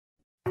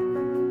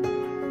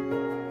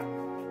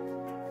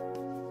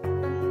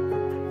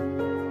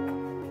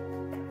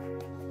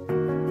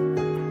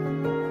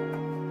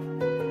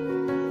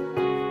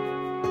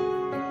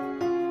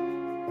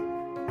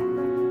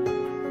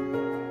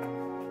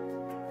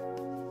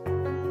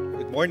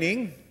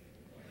Morning.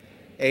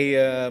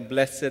 A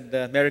blessed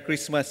Merry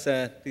Christmas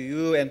to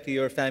you and to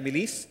your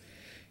families.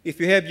 If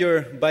you have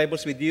your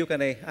Bibles with you,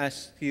 can I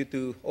ask you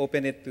to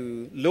open it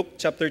to Luke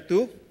chapter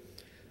 2,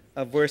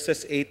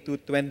 verses 8 to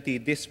 20.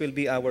 This will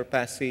be our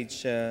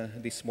passage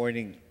this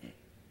morning.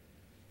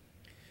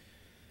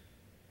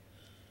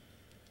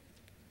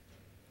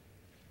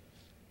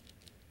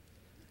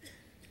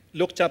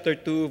 Luke chapter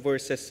 2,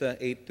 verses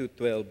 8 to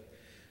 12.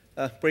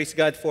 Praise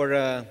God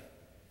for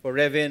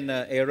Revin,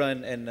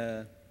 Aaron,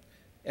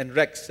 and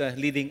Rex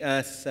leading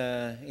us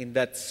in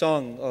that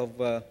song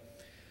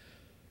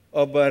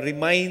of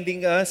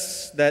reminding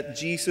us that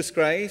Jesus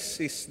Christ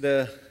is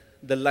the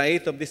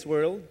light of this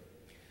world,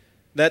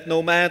 that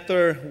no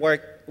matter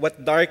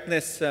what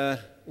darkness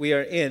we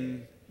are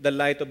in, the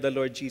light of the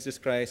Lord Jesus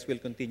Christ will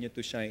continue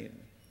to shine.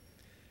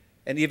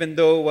 And even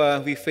though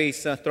we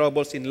face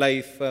troubles in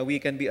life, we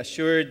can be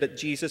assured that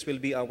Jesus will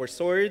be our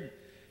sword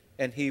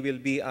and He will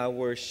be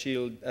our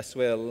shield as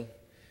well.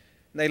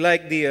 And I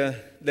like the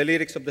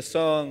lyrics of the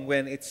song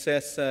when it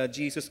says,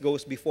 Jesus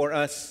goes before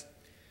us,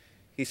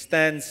 He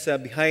stands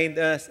behind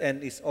us,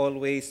 and is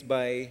always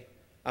by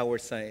our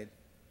side.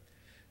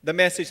 The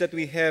message that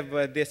we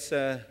have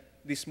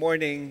this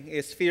morning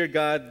is, fear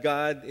not,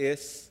 God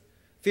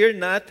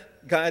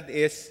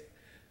is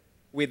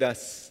with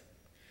us.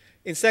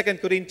 In 2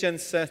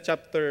 Corinthians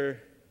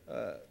chapter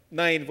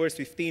 9, verse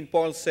 15,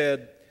 Paul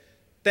said,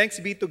 "Thanks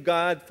be to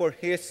God for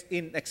His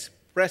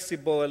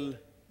inexpressible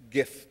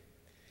gift."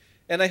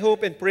 And I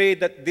hope and pray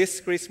that this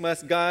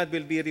Christmas, God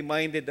will be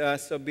reminded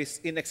us of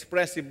His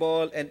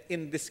inexpressible and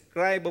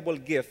indescribable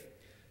gift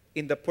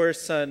in the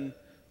person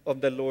of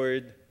the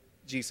Lord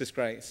Jesus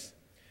Christ.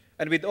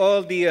 And with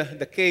all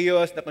the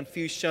chaos, the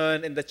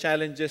confusion, and the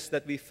challenges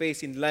that we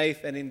face in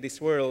life and in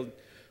this world,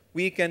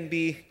 we can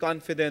be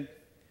confident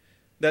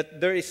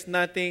that there is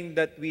nothing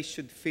that we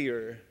should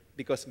fear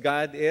because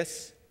God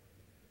is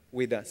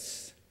with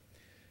us.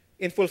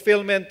 In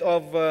fulfillment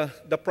of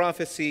the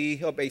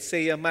prophecy of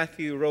Isaiah,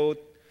 Matthew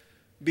wrote,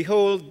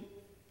 "Behold,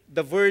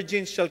 the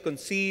virgin shall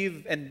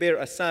conceive and bear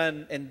a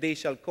son, and they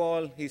shall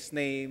call his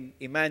name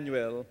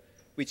Emmanuel,"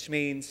 which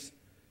means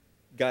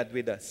God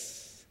with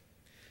us.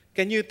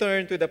 Can you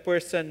turn to the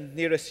person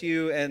nearest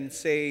you and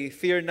say,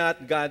 "Fear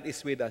not, God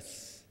is with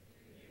us"?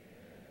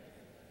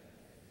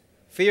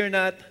 Fear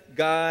not,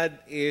 God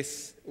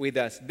is with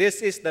us.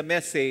 This is the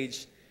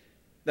message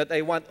that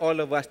I want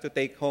all of us to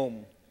take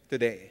home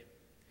today.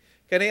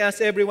 Can I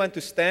ask everyone to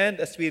stand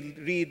as we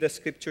read the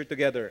scripture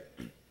together?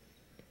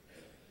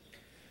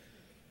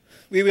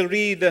 We will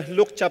read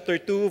Luke chapter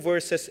 2,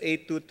 verses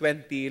 8 to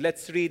 20.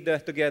 Let's read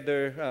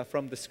together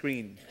from the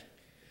screen.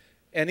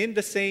 "And in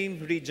the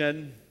same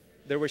region,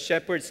 there were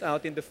shepherds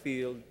out in the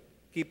field,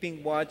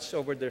 keeping watch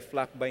over their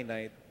flock by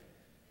night.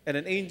 And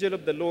an angel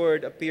of the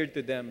Lord appeared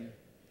to them,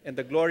 and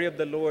the glory of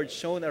the Lord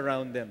shone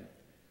around them,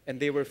 and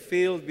they were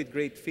filled with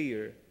great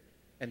fear.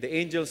 And the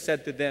angel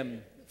said to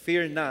them,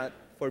 'Fear not,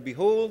 for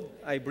behold,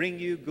 I bring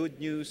you good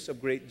news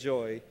of great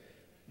joy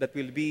that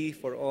will be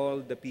for all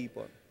the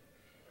people.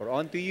 For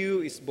unto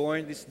you is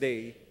born this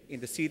day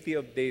in the city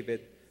of David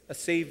a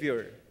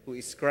Savior, who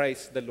is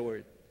Christ the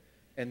Lord.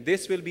 And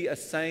this will be a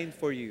sign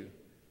for you.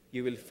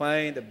 You will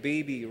find a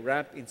baby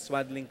wrapped in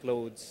swaddling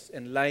clothes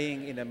and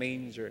lying in a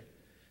manger.'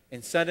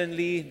 And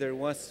suddenly there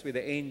was with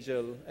the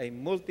angel a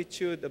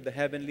multitude of the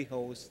heavenly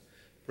host,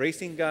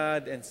 praising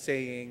God and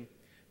saying,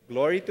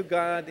 'Glory to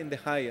God in the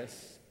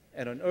highest,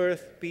 and on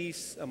earth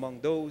peace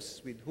among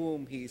those with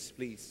whom He is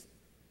pleased.'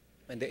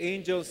 And the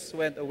angels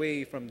went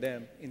away from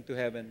them into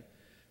heaven.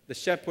 The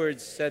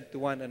shepherds said to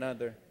one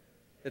another,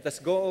 'Let us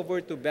go over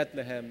to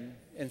Bethlehem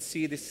and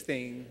see this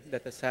thing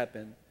that has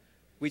happened,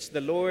 which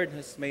the Lord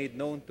has made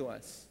known to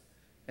us.'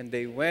 And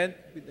they went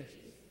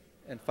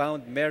and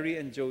found Mary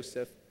and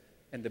Joseph,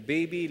 and the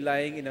baby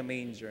lying in a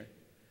manger.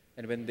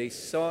 And when they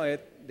saw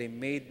it, they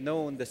made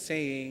known the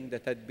saying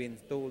that had been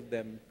told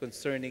them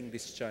concerning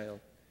this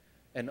child.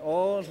 And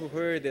all who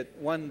heard it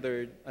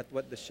wondered at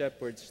what the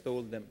shepherds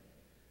told them.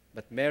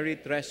 But Mary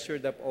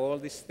treasured up all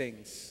these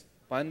things,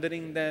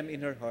 pondering them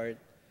in her heart.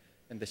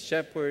 And the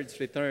shepherds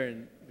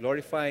returned,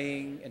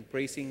 glorifying and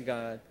praising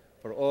God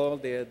for all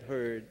they had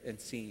heard and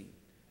seen,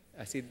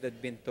 as it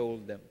had been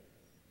told them."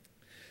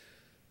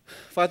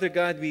 Father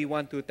God, we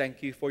want to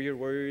thank you for your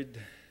word.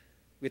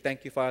 We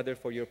thank you, Father,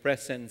 for your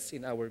presence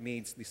in our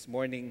midst this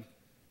morning.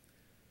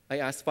 I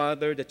ask,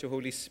 Father, that your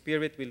Holy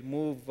Spirit will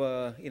move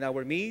in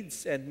our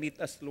midst and meet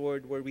us,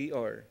 Lord, where we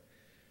are,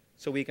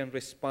 so we can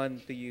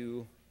respond to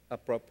you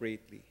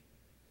appropriately.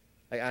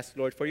 I ask,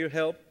 Lord, for your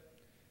help.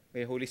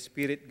 May Holy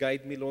Spirit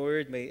guide me,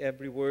 Lord. May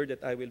every word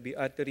that I will be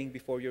uttering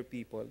before your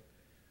people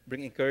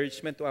bring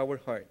encouragement to our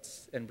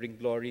hearts and bring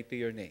glory to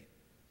your name.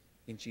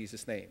 In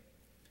Jesus' name,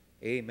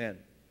 amen.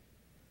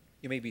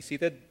 You may be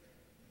seated.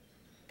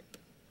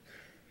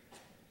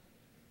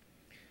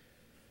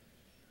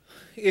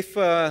 If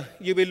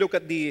you will look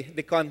at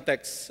the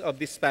context of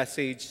this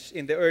passage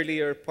in the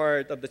earlier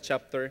part of the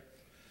chapter,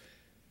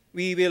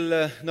 we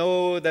will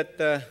know that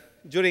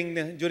during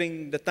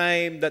the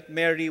time that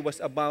Mary was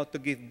about to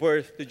give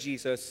birth to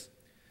Jesus,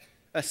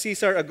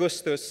 Caesar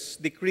Augustus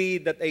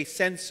decreed that a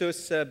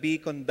census be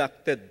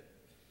conducted.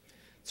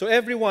 So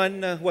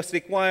everyone was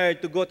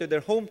required to go to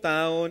their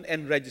hometown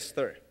and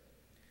register.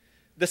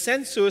 The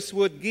census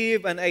would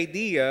give an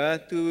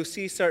idea to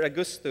Caesar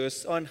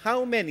Augustus on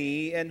how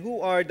many and who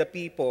are the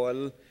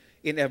people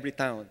in every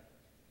town.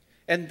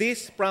 And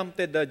this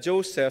prompted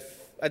Joseph,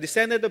 a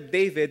descendant of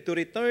David, to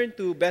return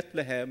to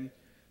Bethlehem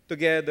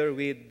together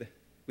with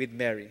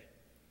Mary.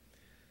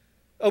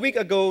 A week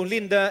ago,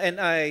 Linda and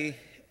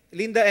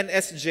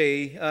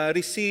SJ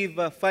received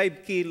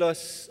 5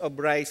 kilos of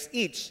rice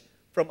each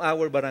from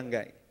our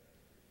barangay.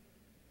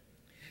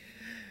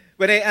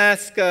 When I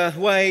asked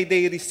why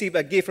they received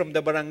a gift from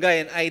the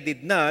barangay and I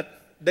did not,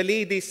 the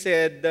lady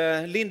said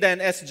Linda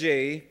and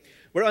SJ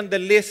were on the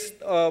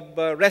list of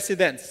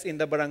residents in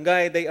the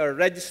barangay. They are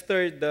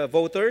registered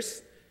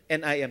voters,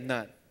 and I am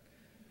not.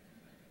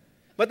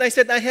 But I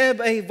said, I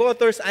have a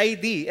voter's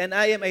ID, and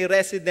I am a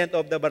resident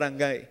of the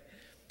barangay.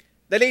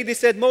 The lady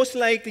said, most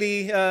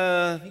likely,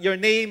 your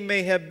name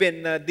may have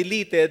been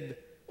deleted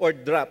or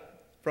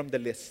dropped from the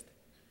list.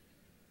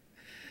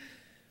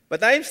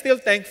 But I'm still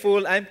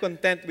thankful, I'm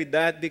content with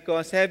that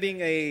because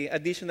having an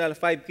additional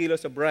 5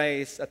 kilos of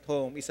rice at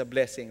home is a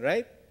blessing,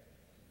 right?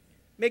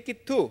 Make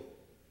it 2,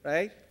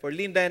 right? For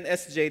Linda and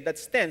SJ,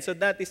 that's 10. So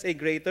that is a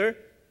greater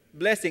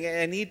blessing, and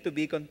I need to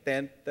be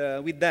content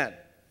with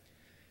that.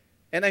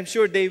 And I'm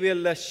sure they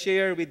will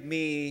share with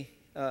me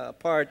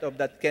part of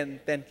that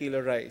 10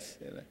 kilo rice.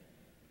 You know?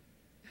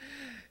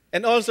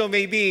 And also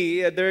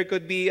maybe there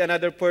could be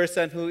another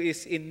person who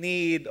is in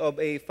need of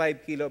a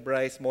 5 kilo of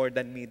rice more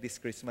than me this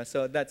Christmas.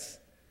 So that's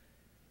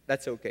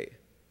okay.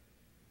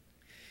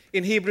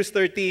 In Hebrews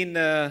 13,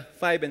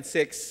 5 and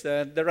 6,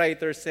 the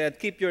writer said,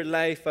 keep your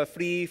life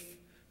free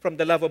from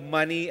the love of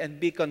money and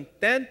be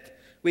content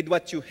with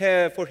what you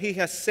have. For he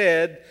has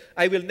said,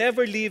 I will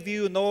never leave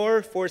you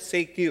nor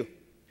forsake you.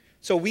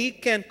 So we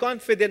can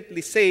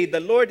confidently say,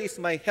 the Lord is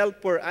my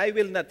helper. I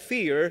will not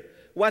fear.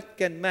 What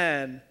can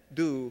man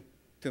do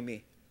to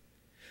me?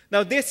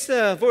 Now this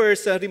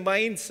verse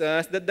reminds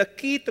us that the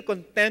key to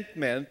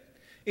contentment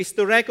is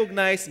to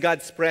recognize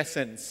God's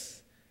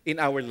presence in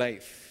our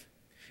life.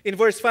 In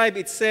verse 5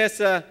 it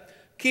says,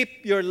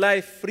 keep your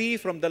life free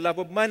from the love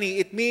of money.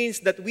 It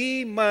means that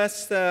we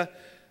must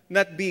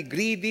not be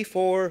greedy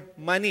for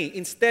money.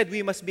 Instead,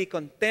 we must be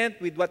content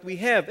with what we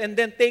have. And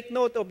then take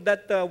note of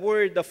that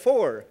word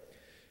for.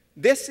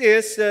 This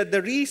is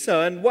the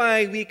reason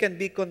why we can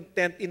be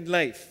content in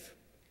life.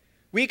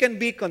 We can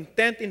be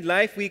content in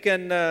life. We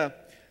can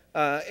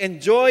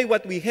enjoy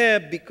what we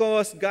have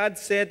because God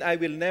said, I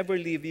will never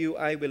leave you.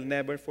 I will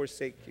never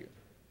forsake you.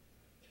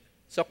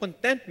 So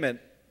contentment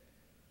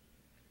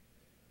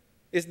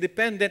is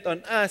dependent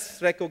on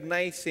us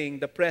recognizing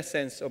the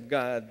presence of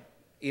God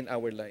in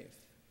our life.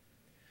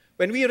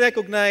 When we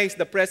recognize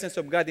the presence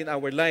of God in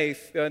our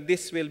life,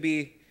 this will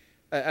be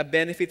a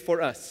benefit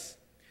for us.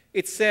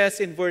 It says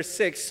in verse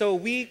 6, so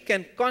we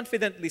can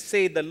confidently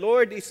say, the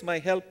Lord is my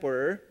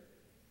helper,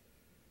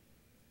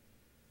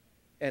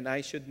 and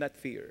I should not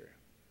fear.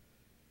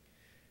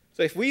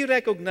 So if we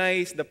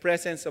recognize the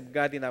presence of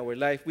God in our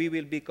life, we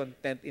will be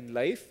content in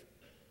life.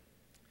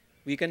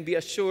 We can be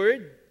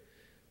assured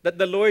that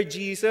the Lord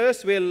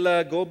Jesus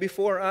will go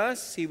before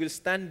us, He will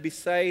stand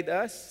beside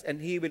us,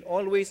 and He will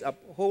always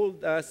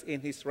uphold us in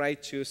His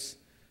righteous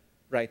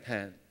right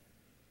hand.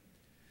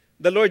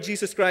 The Lord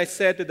Jesus Christ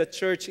said to the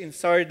church in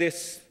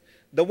Sardis,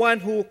 the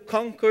one who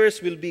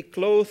conquers will be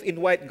clothed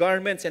in white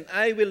garments, and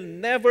I will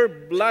never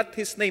blot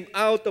his name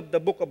out of the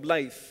book of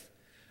life.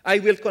 I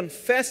will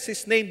confess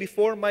his name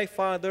before my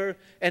Father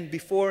and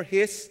before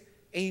his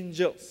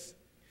angels.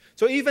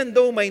 So even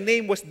though my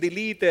name was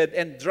deleted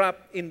and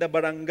dropped in the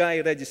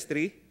barangay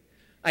registry,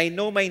 I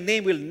know my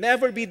name will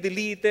never be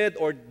deleted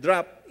or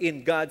dropped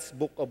in God's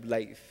book of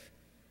life.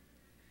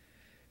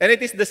 And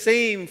it is the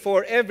same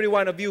for every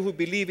one of you who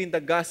believe in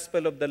the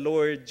gospel of the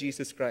Lord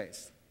Jesus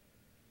Christ.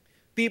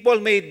 People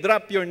may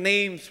drop your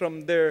names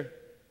from their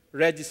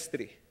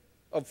registry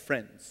of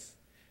friends.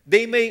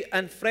 They may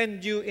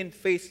unfriend you in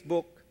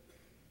Facebook,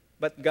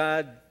 but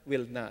God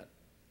will not.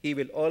 He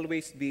will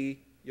always be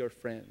your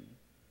friend.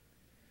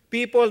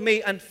 People may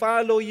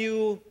unfollow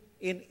you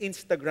in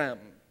Instagram,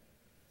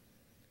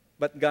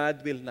 but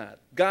God will not.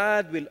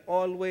 God will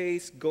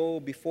always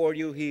go before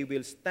you. He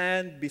will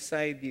stand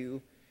beside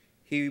you.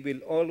 He will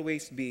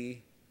always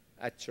be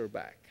at your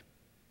back.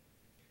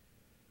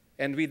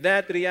 And with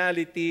that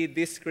reality,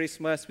 this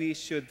Christmas, we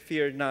should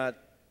fear not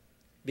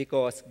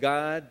because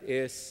God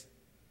is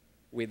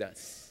with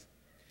us.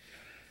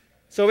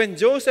 So when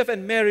Joseph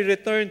and Mary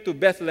returned to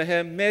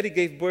Bethlehem, Mary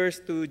gave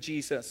birth to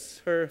Jesus,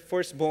 her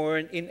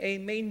firstborn, in a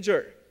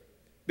manger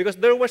because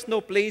there was no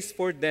place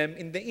for them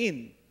in the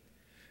inn.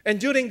 And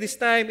during this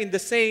time, in the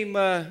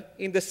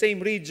same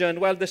region,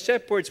 while the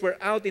shepherds were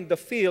out in the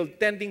field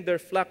tending their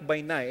flock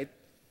by night,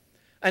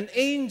 an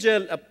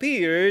angel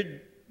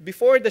appeared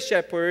before the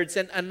shepherds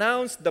and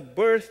announced the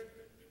birth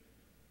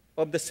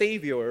of the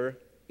Savior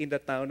in the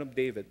town of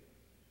David.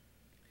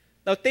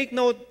 Now take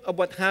note of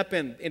what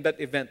happened in that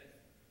event.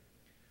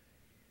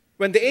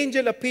 When the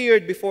angel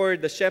appeared before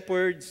the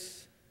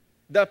shepherds,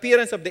 the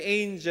appearance of the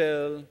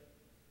angel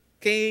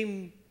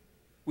came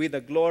with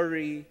the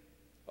glory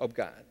of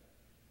God.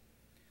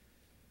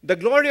 The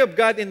glory of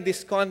God in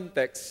this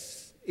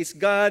context is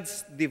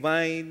God's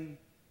divine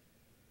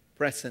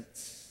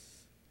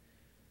presence.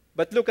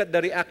 But look at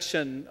the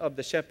reaction of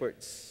the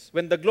shepherds.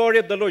 When the glory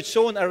of the Lord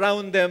shone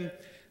around them,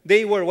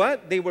 they were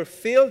what? They were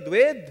filled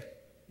with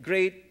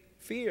great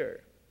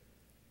fear.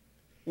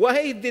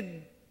 Why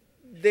did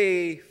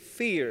they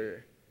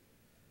fear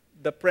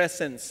the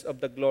presence of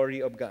the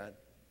glory of God?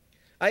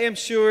 I am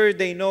sure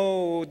they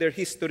know their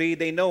history.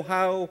 They know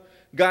how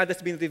God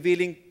has been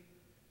revealing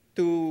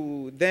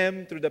to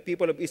them through the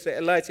people of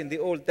Israelites in the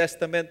Old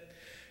Testament.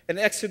 In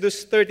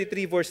Exodus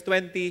 33, verse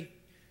 20,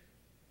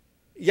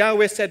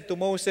 Yahweh said to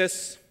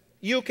Moses,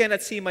 "You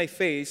cannot see my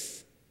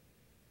face,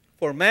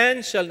 for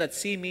man shall not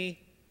see me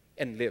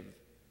and live."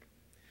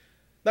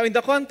 Now, in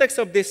the context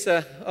of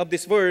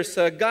this verse,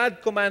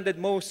 God commanded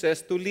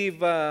Moses to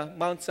leave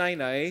Mount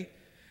Sinai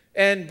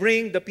and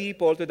bring the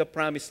people to the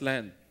promised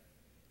land.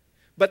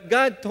 But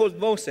God told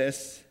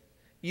Moses,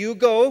 "You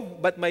go,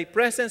 but my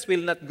presence will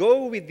not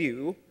go with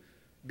you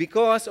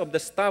because of the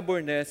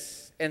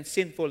stubbornness and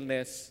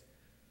sinfulness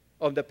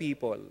of the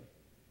people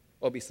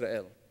of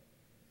Israel."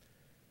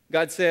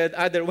 God said,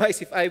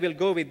 "Otherwise, if I will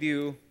go with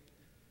you,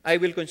 I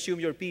will consume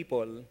your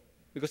people,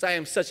 because I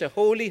am such a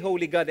holy,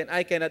 holy God, and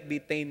I cannot be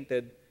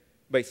tainted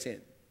by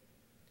sin."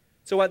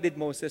 So what did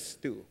Moses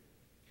do?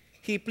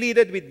 He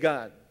pleaded with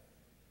God.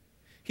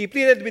 He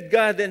pleaded with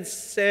God and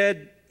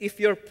said, "If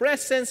your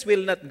presence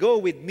will not go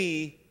with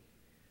me,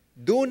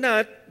 do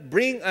not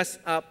bring us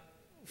up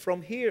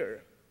from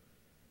here."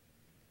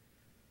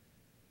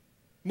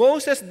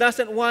 Moses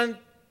doesn't want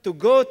to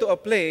go to a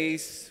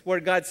place where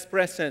God's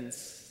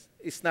presence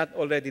is not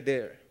already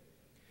there.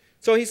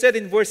 So he said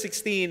in verse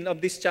 16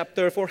 of this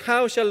chapter, "For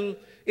how shall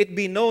it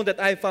be known that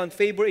I found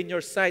favor in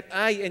your sight,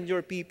 I and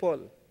your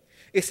people?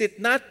 Is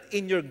it not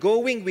in your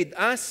going with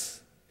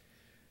us?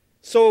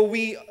 So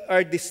we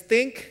are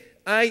distinct,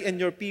 I and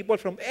your people,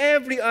 from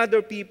every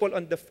other people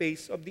on the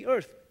face of the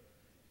earth."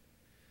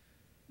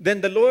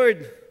 Then the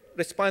Lord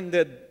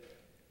responded,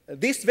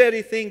 "This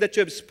very thing that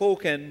you have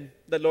spoken,"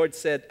 the Lord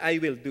said, "I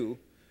will do.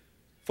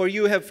 For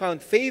you have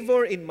found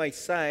favor in my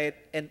sight,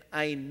 and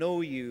I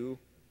know you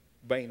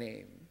by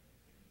name."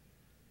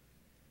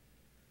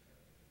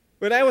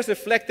 When I was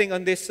reflecting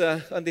on this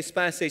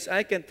passage,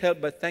 I can't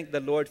help but thank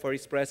the Lord for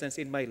His presence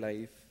in my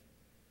life.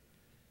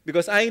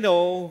 Because I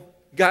know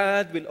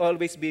God will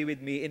always be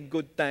with me in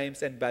good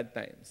times and bad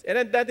times.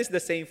 And that is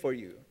the same for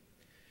you.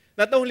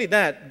 Not only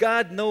that,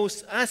 God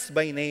knows us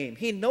by name.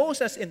 He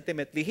knows us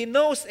intimately. He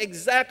knows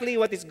exactly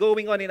what is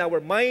going on in our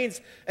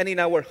minds and in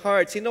our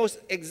hearts. He knows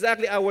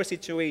exactly our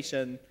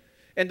situation.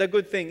 And the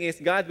good thing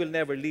is, God will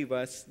never leave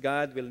us.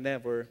 God will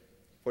never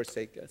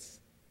forsake us.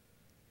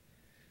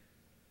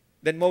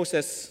 Then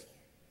Moses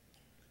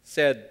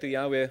said to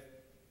Yahweh,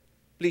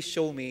 "Please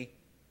show me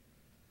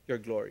your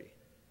glory."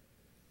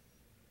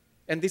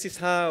 And this is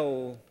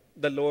how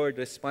the Lord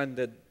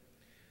responded.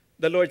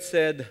 The Lord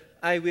said,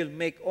 "I will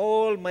make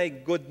all my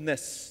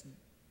goodness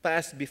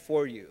pass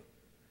before you,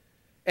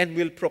 and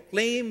will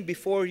proclaim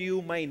before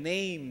you my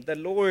name, the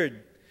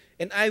Lord.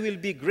 And I will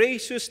be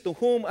gracious to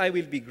whom I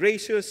will be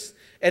gracious,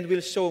 and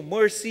will show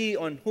mercy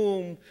on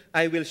whom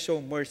I will show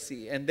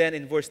mercy." And then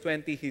in verse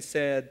 20 he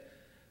said,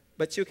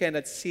 "But you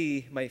cannot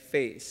see my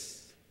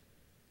face,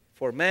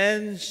 for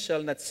man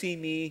shall not see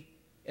me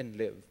and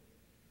live."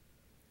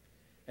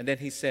 And then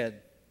he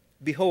said,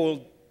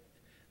 "Behold,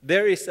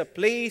 there is a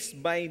place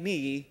by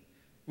me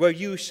where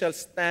you shall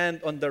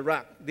stand on the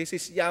rock." This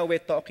is Yahweh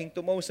talking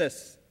to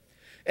Moses.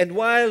 "And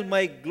while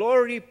my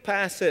glory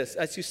passes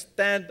as you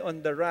stand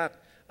on the rock,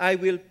 I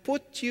will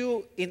put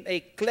you in a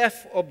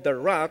cleft of the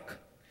rock,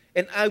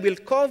 and I will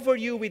cover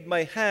you with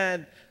my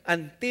hand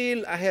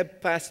until I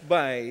have passed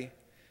by.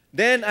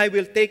 Then I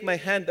will take my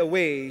hand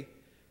away,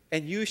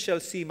 and you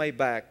shall see my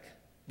back,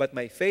 but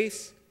my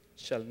face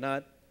shall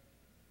not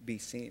be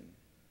seen."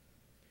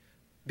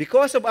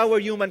 Because of our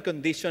human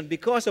condition,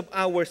 because of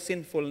our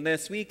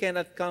sinfulness, we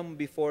cannot come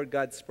before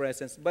God's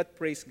presence. But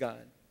praise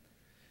God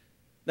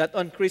that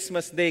on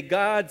Christmas Day,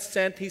 God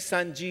sent His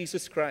Son,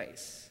 Jesus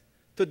Christ,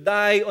 to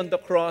die on the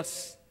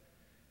cross,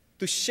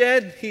 to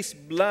shed His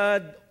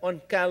blood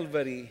on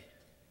Calvary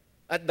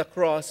at the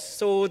cross,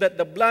 so that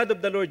the blood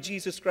of the Lord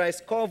Jesus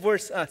Christ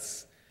covers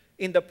us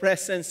in the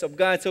presence of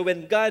God. So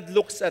when God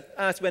looks at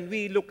us, when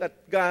we look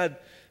at God,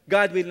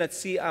 God will not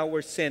see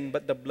our sin,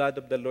 but the blood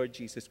of the Lord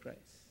Jesus Christ.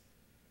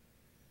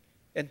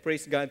 And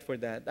praise God for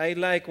that. I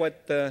like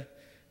what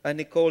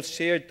Nicole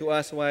shared to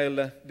us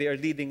while they are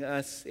leading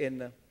us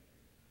in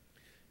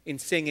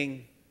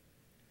singing.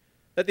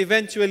 That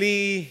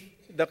eventually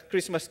the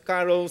Christmas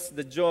carols,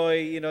 the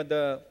joy,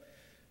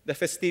 the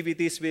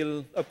festivities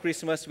of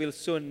Christmas will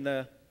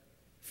soon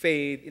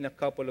fade in a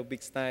couple of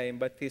weeks' time.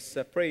 But his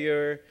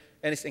prayer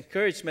and his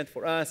encouragement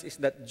for us is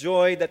that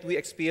joy that we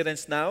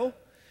experience now,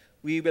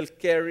 we will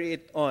carry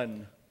it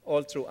on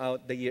all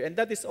throughout the year. And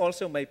that is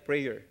also my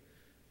prayer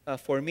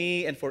for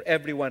me and for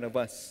every one of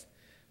us.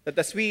 that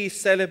as we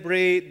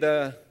celebrate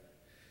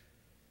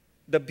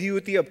the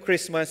beauty of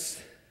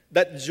Christmas,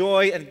 that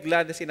joy and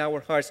gladness in our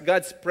hearts,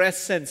 God's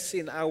presence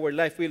in our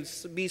life will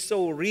be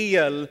so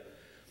real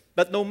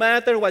that no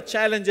matter what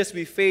challenges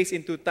we face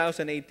in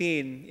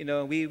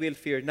 2018, we will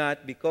fear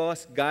not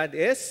because God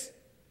is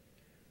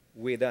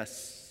with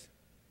us.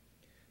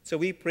 So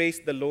we praise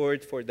the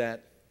Lord for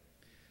that.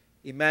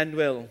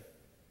 Emmanuel,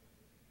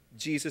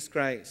 Jesus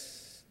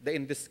Christ, the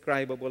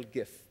indescribable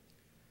gift.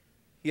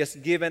 He has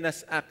given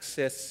us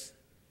access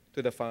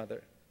to the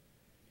Father.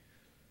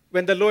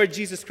 When the Lord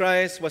Jesus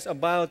Christ was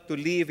about to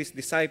leave his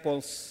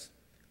disciples,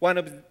 one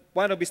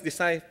of his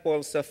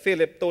disciples,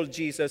 Philip, told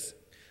Jesus,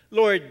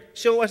 "Lord,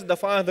 show us the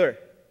Father,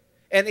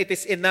 and it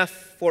is enough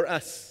for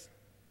us."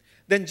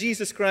 Then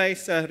Jesus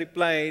Christ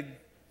replied,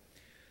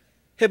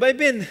 "Have I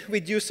been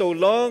with you so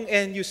long,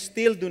 and you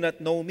still do not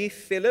know me,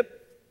 Philip?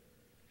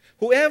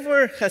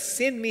 Whoever has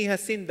seen me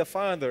has seen the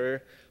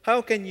Father.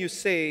 How can you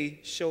say,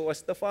 'Show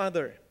us the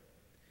Father'?"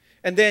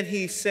 And then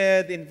he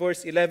said in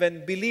verse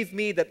 11, "Believe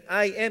me that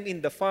I am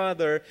in the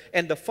Father,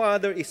 and the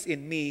Father is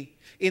in me.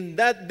 In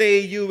that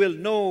day you will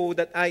know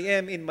that I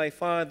am in my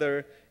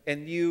Father,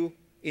 and you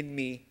in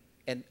me,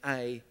 and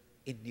I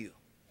in you."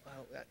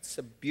 Wow, that's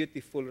a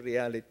beautiful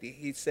reality.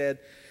 He said,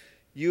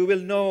 "You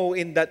will know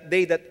in that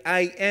day that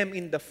I am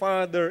in the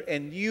Father,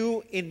 and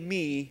you in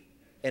me,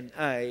 and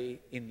I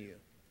in you."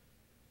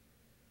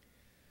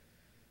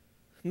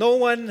 No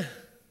one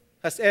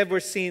has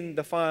ever seen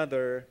the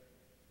Father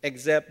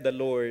except the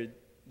Lord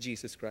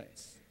Jesus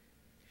Christ.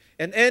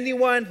 And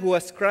anyone who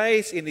has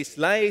Christ in his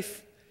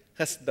life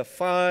has the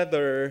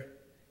Father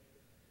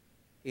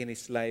in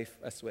his life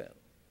as well.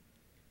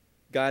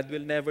 God will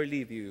never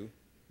leave you.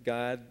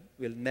 God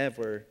will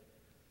never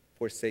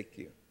forsake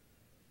you.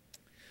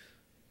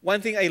 One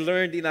thing I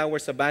learned in our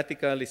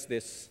sabbatical is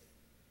this: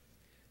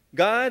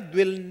 God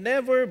will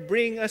never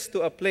bring us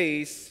to a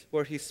place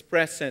where his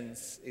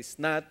presence is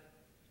not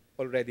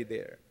already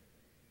there.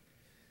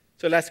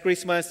 So last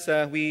Christmas,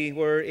 we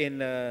were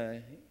in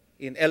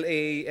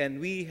LA, and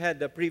we had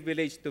the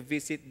privilege to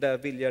visit the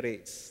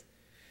Villarays.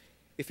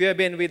 If you have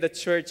been with the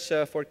church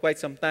for quite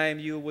some time,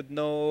 you would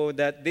know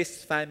that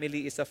this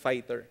family is a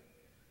fighter.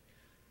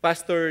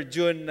 Pastor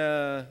June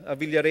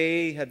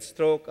Villaray had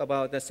stroke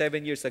about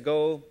 7 years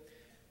ago.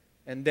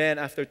 And then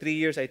after 3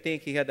 years, I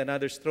think he had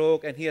another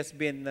stroke, and he has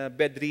been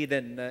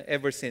bedridden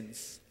ever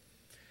since.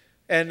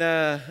 And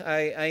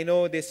I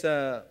know this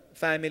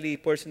family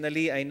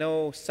personally. I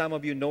know some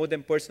of you know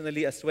them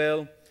personally as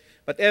well.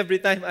 But every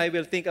time I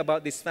will think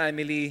about this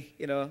family,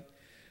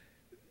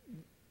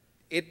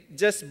 it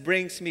just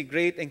brings me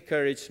great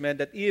encouragement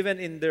that even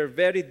in their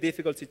very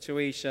difficult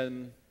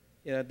situation,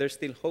 they're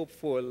still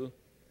hopeful,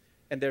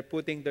 and they're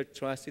putting their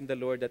trust in the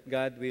Lord that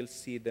God will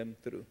see them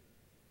through.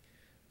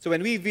 So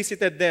when we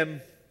visited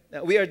them,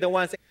 we are the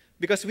ones,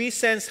 because we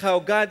sense how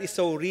God is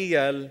so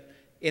real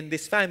in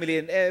this family.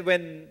 And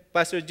when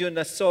Pastor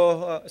June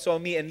saw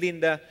me and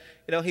Linda,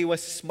 he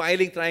was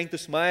smiling, trying to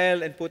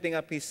smile, and putting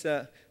up his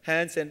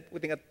hands and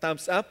putting a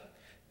thumbs up,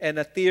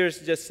 and tears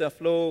just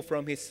flow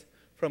from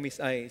his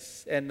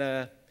eyes. And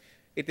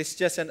it is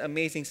just an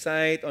amazing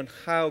sight on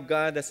how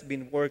God has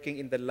been working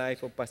in the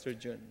life of Pastor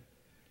June.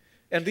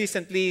 And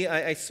recently,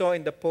 I saw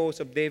in the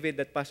post of David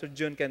that Pastor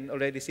June can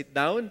already sit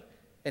down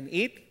and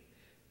eat,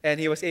 and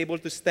he was able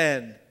to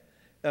stand.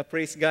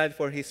 Praise God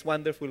for his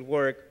wonderful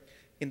work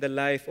in the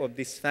life of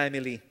this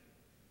family.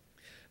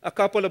 A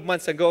couple of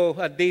months ago,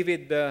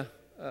 David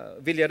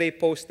Villaray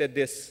posted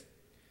this.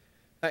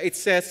 It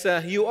says,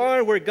 "You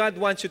are where God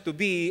wants you to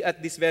be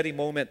at this very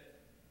moment.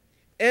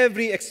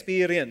 Every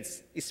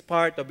experience is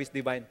part of his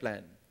divine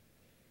plan."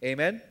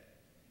 Amen?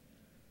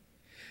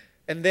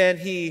 And then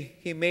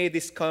he made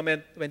this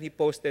comment when he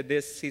posted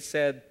this. He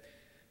said,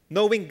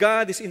 "Knowing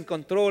God is in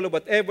control of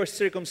whatever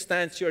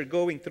circumstance you are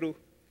going through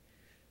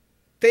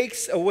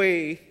takes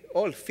away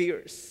all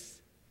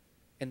fears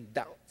and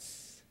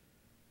doubts.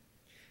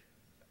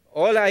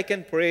 All I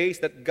can pray is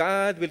that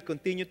God will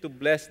continue to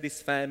bless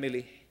this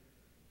family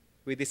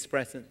with his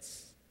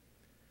presence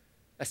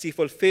as he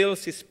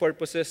fulfills his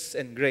purposes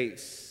and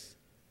grace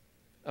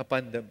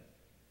upon them."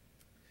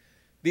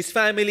 This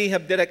family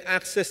have direct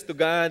access to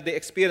God. They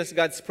experience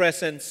God's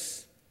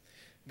presence.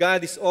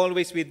 God is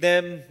always with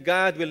them.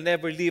 God will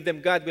never leave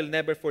them. God will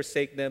never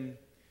forsake them.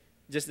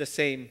 Just the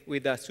same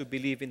with us who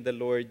believe in the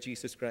Lord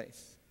Jesus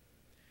Christ.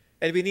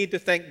 And we need to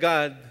thank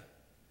God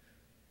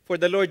for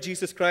the Lord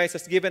Jesus Christ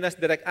has given us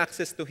direct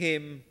access to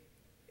him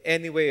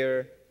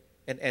anywhere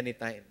and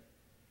anytime.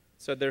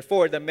 So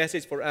therefore, the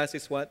message for us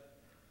is what?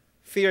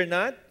 Fear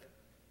not,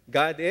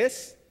 God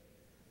is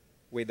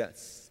with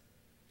us.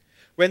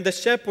 When the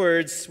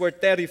shepherds were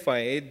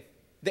terrified,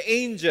 the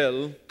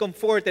angel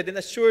comforted and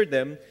assured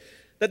them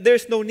that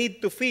there's no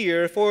need to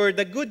fear, for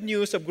the good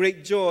news of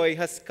great joy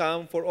has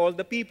come for all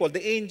the people.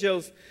 The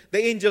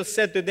angel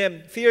said to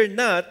them, "Fear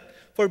not,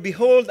 for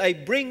behold, I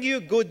bring you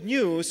good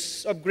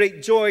news of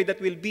great joy that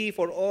will be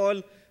for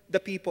all the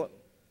people."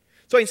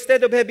 So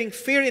instead of having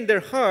fear in their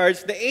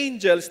hearts, the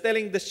angels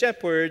telling the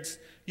shepherds,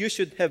 you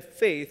should have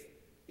faith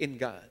in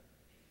God.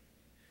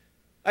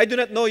 I do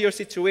not know your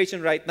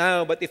situation right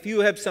now, but if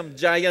you have some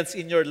giants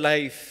in your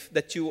life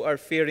that you are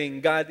fearing,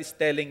 God is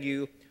telling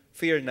you,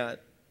 fear not.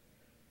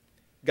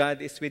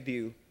 God is with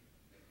you.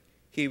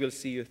 He will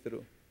see you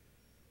through.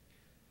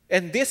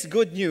 And this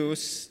good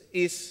news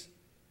is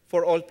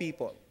for all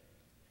people.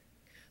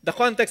 The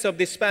context of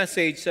this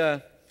passage,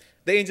 the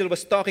angel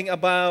was talking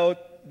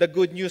about the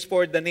good news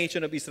for the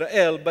nation of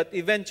Israel, but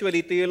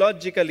eventually,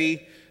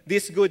 theologically,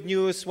 this good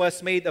news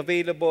was made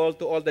available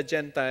to all the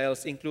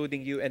Gentiles,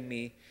 including you and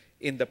me,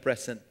 in the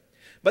present.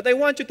 But I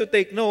want you to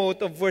take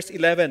note of verse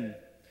 11.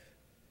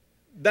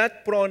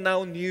 That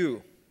pronoun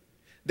you.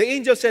 The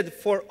angel said,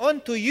 "For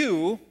unto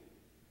you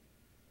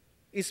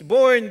is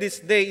born this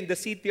day in the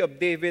city of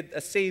David a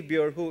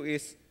Savior who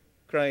is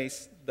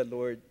Christ the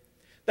Lord."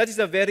 That is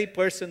a very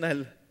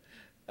personal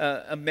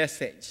a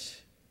message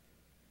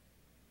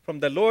from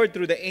the Lord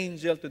through the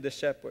angel to the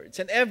shepherds.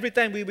 And every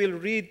time we will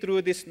read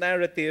through this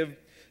narrative,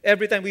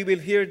 every time we will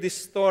hear this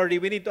story,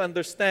 we need to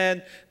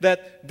understand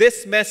that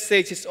this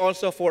message is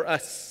also for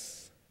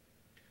us,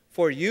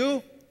 for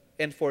you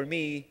and for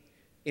me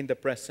in the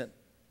present.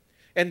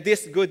 And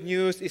this good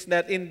news is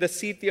that in the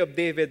city of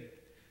David,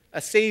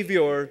 a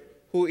Savior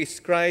who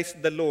is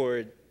Christ the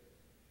Lord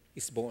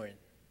is born.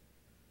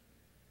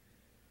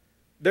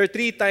 There are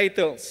three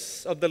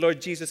titles of the Lord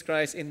Jesus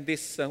Christ in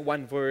this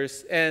one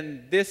verse,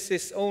 and this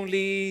is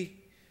only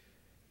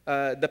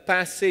the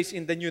passage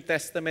in the New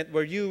Testament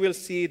where you will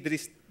see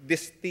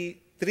these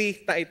three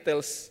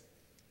titles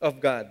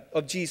of God,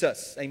 of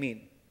Jesus, I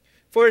mean.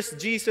 First,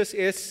 Jesus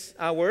is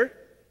our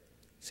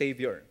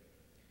Savior.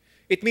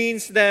 It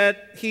means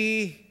that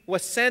He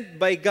was sent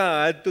by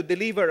God to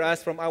deliver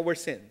us from our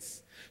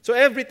sins. So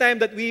every time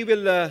that we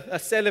will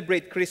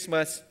celebrate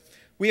Christmas,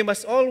 we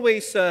must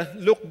always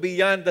look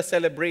beyond the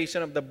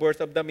celebration of the birth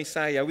of the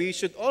Messiah. We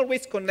should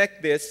always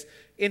connect this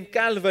in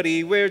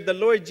Calvary, where the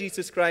Lord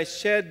Jesus Christ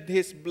shed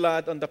His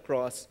blood on the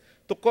cross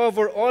to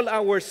cover all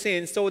our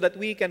sins so that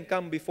we can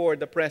come before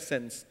the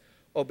presence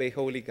of a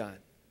holy God.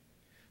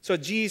 So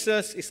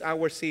Jesus is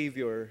our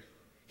Savior.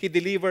 He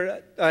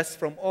delivered us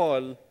from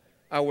all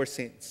our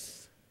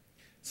sins.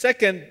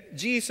 Second,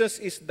 Jesus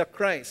is the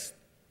Christ.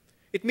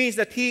 It means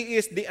that He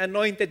is the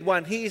anointed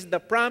one. He is the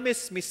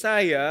promised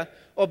Messiah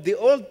of the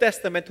Old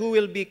Testament who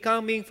will be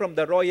coming from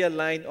the royal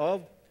line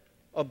of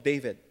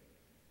David.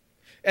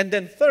 And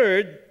then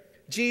third,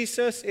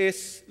 Jesus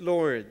is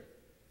Lord.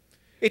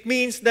 It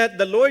means that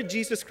the Lord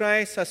Jesus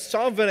Christ has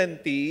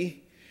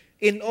sovereignty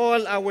in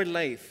all our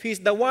life. He's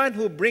the one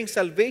who brings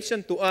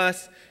salvation to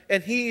us,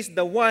 and He is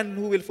the one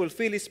who will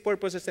fulfill His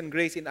purposes and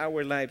grace in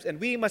our lives. And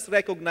we must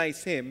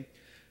recognize Him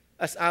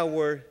as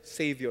our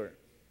Savior.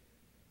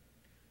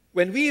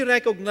 When we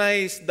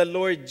recognize the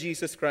Lord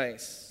Jesus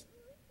Christ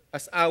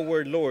as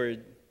our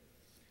Lord,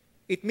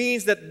 it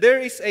means that there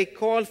is a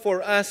call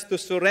for us to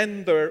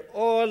surrender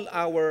all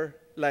our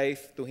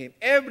life to Him.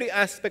 Every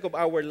aspect of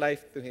our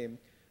life to Him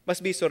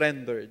must be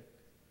surrendered.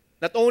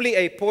 Not only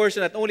a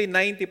portion, not only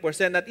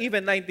 90%, not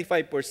even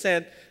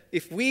 95%.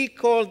 If we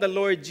call the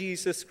Lord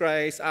Jesus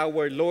Christ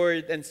our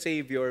Lord and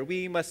Savior,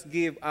 we must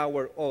give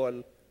our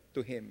all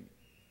to Him.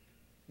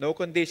 No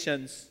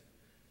conditions,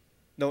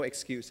 no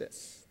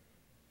excuses.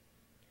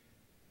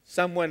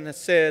 Someone has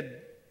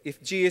said,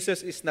 if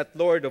Jesus is not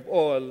Lord of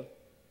all,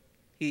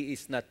 He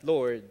is not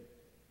Lord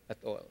at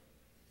all.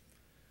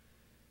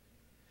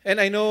 And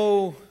I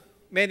know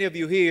many of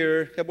you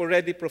here have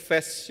already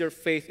professed your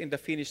faith in the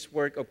finished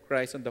work of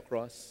Christ on the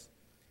cross.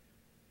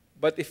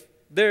 But if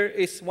there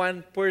is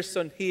one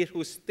person here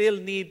who still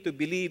needs to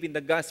believe in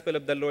the gospel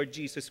of the Lord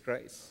Jesus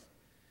Christ,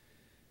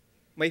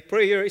 my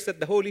prayer is that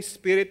the Holy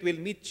Spirit will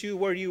meet you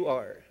where you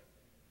are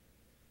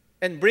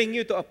and bring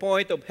you to a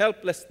point of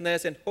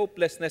helplessness and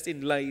hopelessness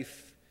in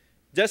life.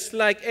 Just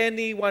like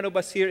any one of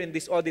us here in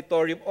this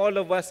auditorium, all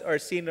of us are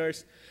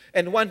sinners.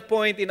 And one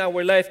point in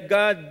our life,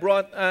 God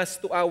brought us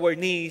to our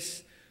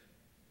knees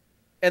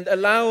and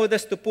allowed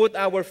us to put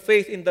our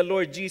faith in the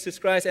Lord Jesus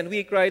Christ. And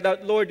we cried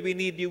out, Lord, we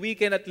need you. We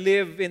cannot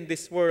live in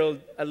this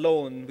world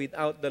alone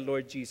without the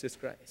Lord Jesus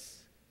Christ.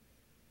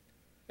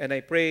 And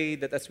I pray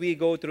that as we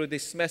go through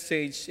this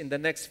message in the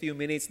next few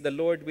minutes, the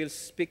Lord will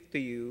speak to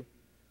you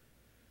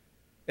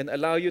and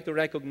allow you to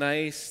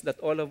recognize that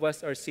all of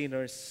us are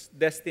sinners,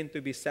 destined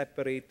to be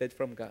separated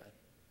from God.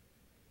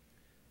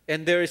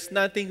 And there is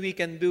nothing we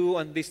can do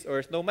on this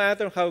earth, no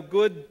matter how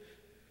good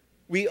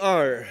we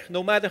are,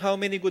 no matter how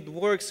many good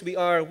works we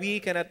are, we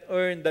cannot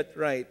earn that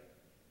right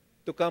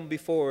to come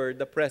before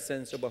the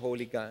presence of a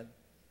holy God.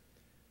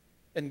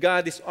 And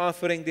God is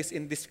offering this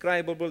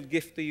indescribable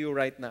gift to you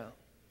right now.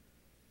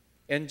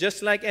 And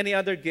just like any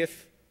other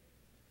gift,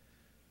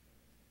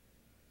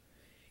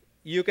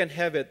 you can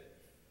have it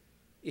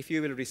if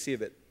you will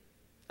receive it.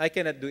 I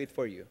cannot do it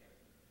for you.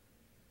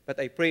 But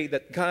I pray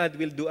that God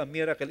will do a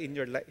miracle in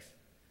your life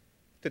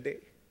today.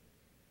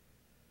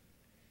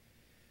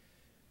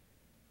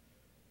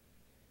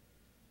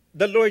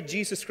 The Lord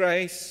Jesus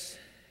Christ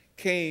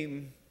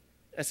came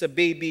as a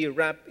baby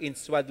wrapped in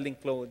swaddling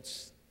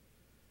clothes,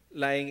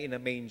 lying in a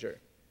manger.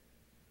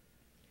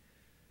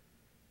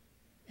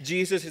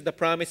 Jesus is the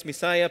promised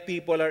Messiah.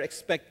 People are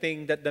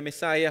expecting that the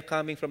Messiah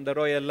coming from the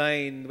royal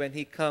line, when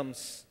he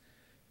comes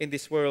in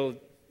this world,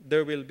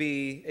 there will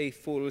be a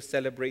full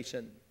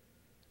celebration.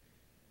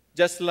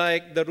 Just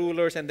like the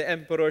rulers and the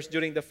emperors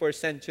during the first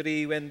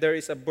century, when there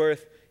is a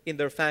birth in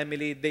their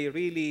family, they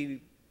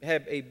really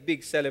have a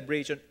big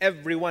celebration.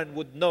 Everyone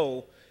would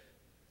know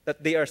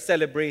that they are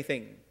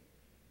celebrating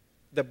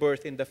the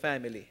birth in the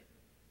family.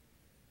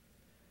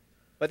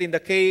 But in the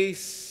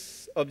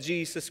case of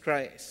Jesus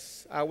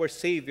Christ, our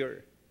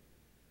Savior,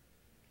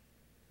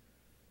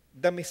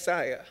 the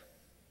Messiah,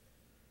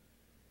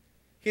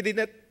 he did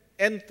not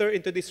enter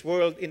into this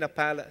world in a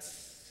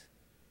palace,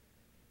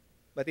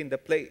 but in the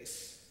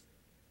place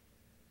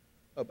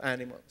of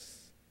animals.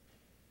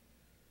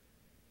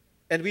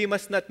 And we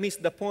must not miss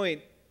the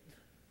point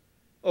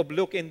of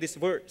Luke in this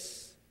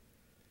verse.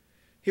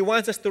 He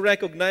wants us to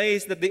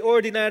recognize that the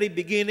ordinary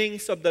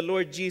beginnings of the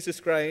Lord Jesus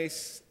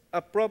Christ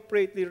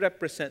appropriately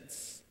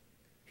represents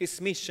his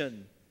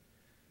mission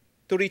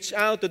to reach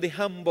out to the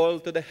humble,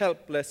 to the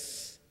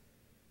helpless,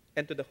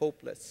 and to the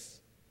hopeless.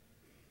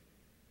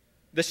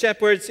 The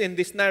shepherds in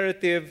this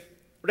narrative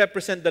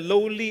represent the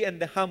lowly and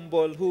the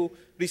humble who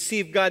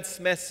receive God's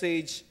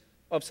message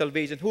of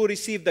salvation, who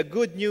receive the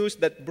good news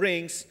that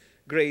brings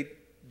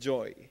great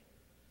joy.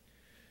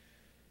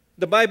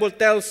 The Bible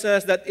tells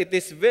us that it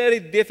is very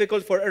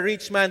difficult for a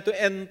rich man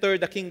to enter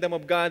the kingdom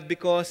of God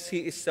because he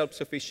is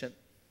self-sufficient.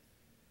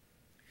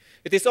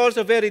 It is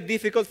also very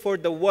difficult for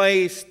the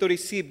wise to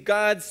receive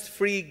God's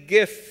free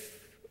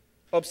gift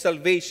of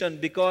salvation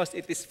because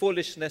it is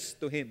foolishness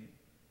to him.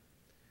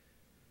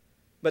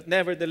 But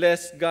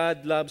nevertheless,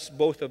 God loves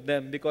both of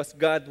them because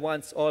God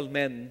wants all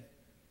men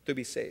to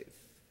be saved.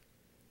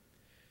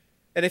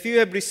 And if you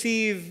have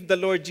received the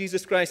Lord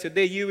Jesus Christ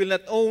today, you will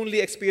not only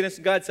experience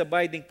God's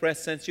abiding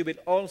presence, you will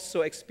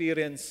also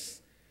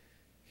experience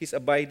his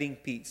abiding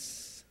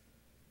peace.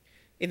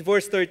 In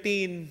verse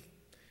 13,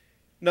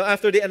 now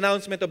after the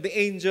announcement of the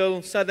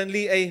angel,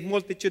 suddenly a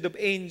multitude of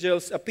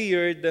angels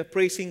appeared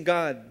praising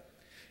God.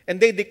 And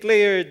they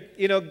declared,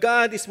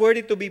 God is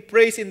worthy to be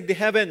praised in the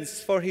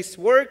heavens for his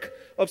work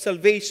of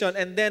salvation,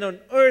 and then on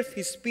earth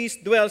his peace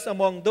dwells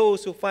among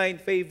those who find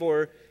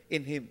favor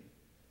in him.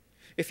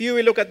 If you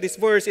will look at this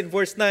verse, in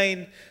verse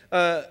 9,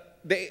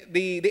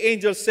 the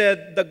angel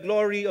said, the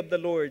glory of the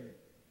Lord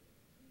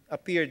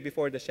appeared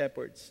before the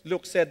shepherds.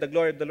 Luke said, the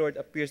glory of the Lord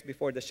appears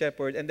before the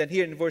shepherd. And then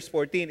here in verse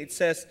 14, it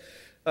says,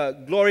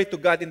 glory to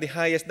God in the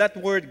highest. That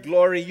word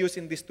glory used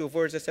in these two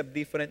verses have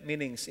different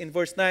meanings. In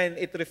verse 9,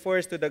 it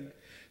refers to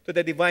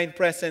the divine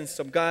presence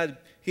of God.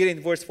 Here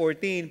in verse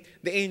 14,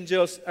 the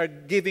angels are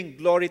giving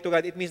glory to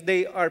God. It means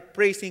they are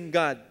praising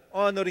God,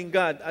 honoring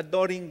God,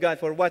 adoring God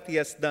for what he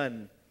has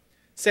done,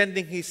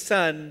 sending his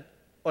Son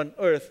on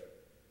earth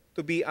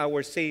to be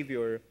our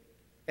Savior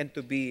and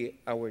to be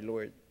our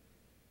Lord.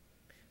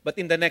 But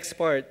in the next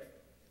part,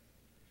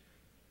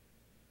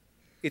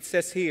 it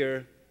says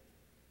here,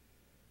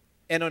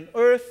 and on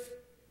earth,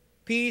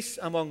 peace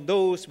among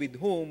those with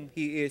whom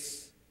he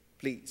is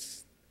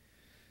pleased.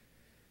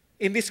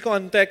 In this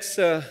context,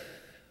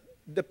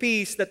 the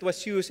peace that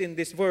was used in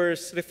this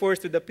verse refers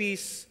to the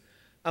peace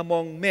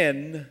among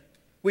men,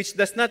 which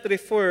does not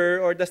refer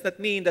or does not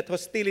mean that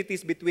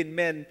hostilities between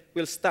men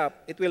will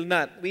stop. It will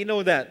not. We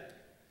know that.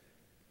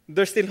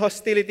 There's still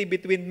hostility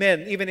between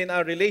men, even in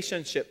our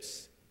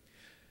relationships.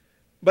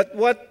 But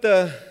what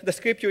the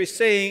scripture is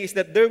saying is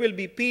that there will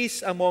be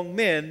peace among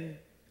men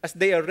as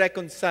they are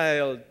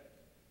reconciled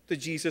to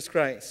Jesus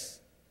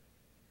Christ,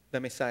 the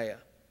Messiah.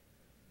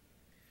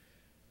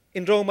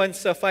 In Romans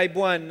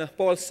 5:1,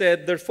 Paul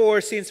said,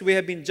 therefore, since we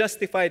have been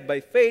justified by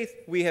faith,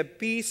 we have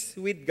peace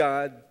with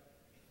God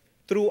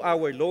through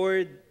our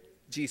Lord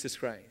Jesus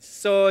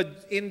Christ. So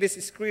in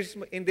this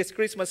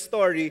Christmas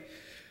story,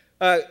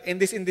 in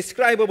this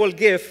indescribable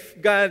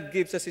gift, God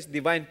gives us his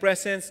divine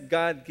presence.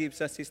 God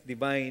gives us his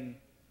divine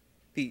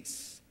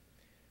peace.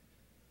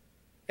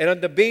 And on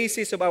the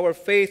basis of our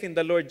faith in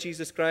the Lord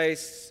Jesus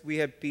Christ, we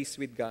have peace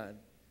with God.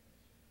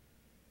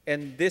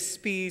 And this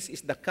peace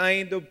is the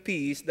kind of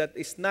peace that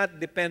is not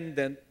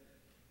dependent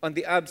on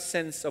the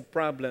absence of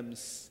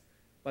problems,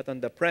 but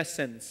on the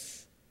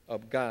presence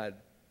of God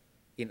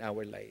in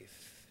our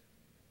life.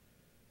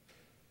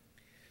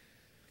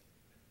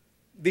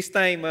 This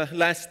time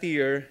last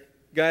year,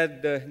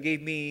 God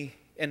gave me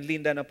and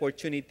Linda an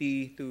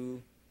opportunity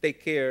to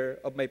take care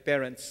of my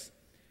parents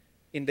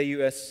in the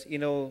U.S. You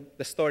know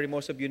the story,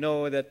 most of you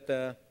know that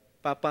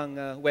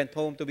Papang went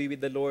home to be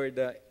with the Lord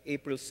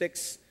April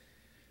 6.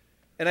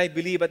 And I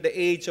believe at the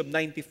age of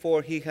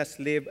 94, he has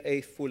lived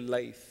a full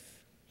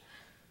life.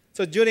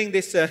 So during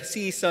this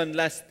season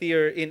last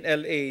year in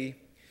L.A.,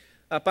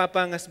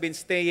 Papang has been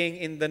staying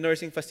in the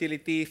nursing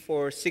facility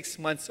for 6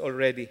 months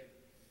already.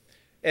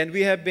 And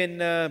we have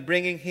been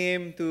bringing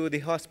him to the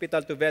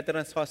hospital, to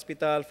Veterans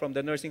Hospital, from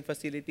the nursing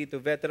facility to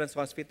Veterans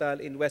Hospital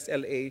in West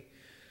L.A.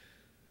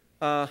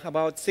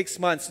 About 6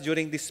 months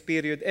during this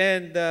period.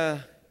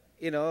 And,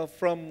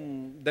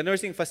 from the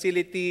nursing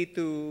facility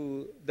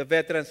to the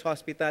Veterans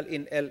Hospital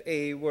in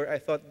L.A., where I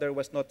thought there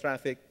was no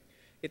traffic,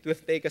 It will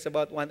take us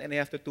about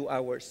 1.5 to 2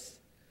 hours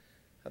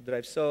of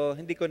drive. So,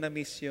 hindi ko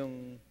na-miss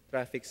yung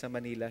traffic sa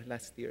Manila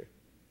last year.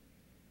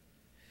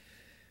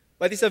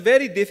 But it's a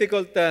very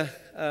difficult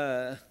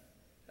time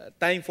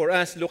for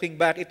us. Looking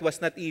back, it was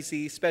not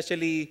easy,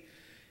 especially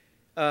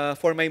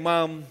for my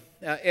mom.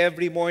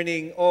 Every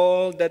morning,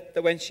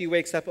 when she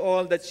wakes up,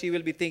 all that she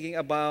will be thinking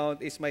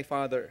about is my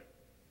father.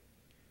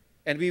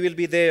 And we will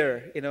be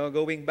there,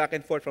 going back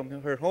and forth from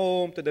her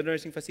home to the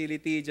nursing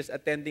facility, just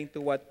attending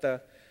to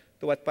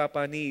what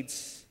Papa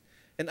needs.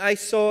 And I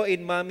saw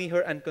in Mommy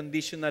her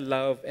unconditional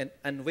love and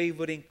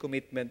unwavering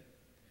commitment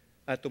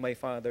to my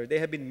father. They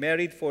have been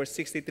married for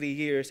 63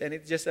 years, and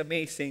it's just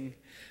amazing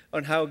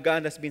on how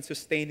God has been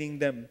sustaining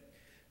them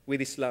with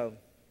His love.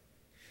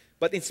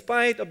 But in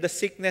spite of the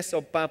sickness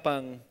of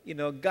Papang,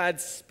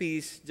 God's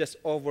peace just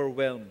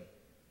overwhelmed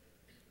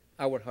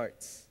our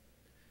hearts.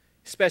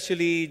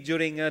 Especially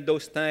during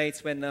those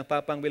nights when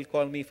Papang will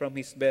call me from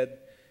his bed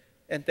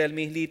and tell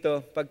me,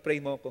 Lito,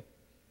 pag-pray mo ko.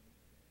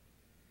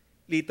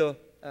 Lito,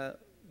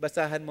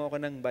 basahan mo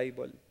ako ng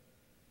Bible.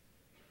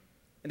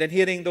 And then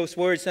hearing those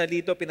words,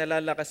 Lito,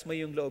 pinalalakas mo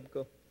yung loob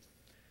ko.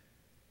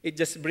 It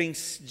just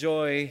brings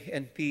joy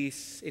and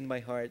peace in my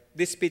heart.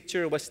 This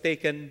picture was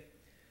taken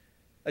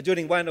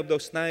during one of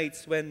those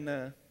nights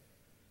when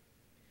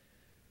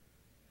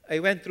I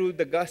went through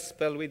the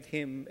gospel with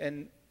him,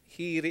 and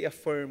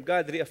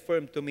God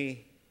reaffirmed to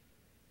me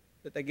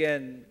that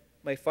again,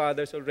 my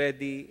father's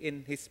already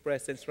in his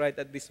presence right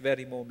at this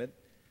very moment,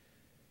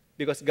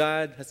 because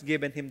God has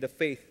given him the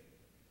faith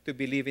to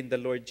believe in the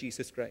Lord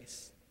Jesus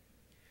Christ.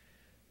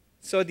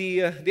 So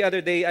the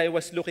other day, I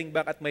was looking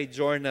back at my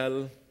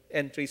journal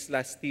entries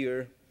last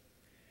year,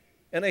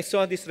 and I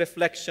saw this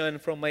reflection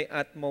from my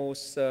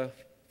utmost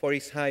for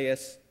His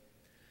highest.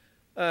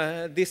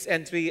 This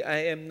entry,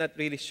 I am not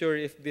really sure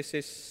if this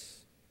is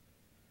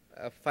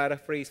a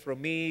paraphrase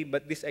from me,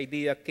 but this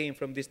idea came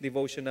from this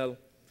devotional.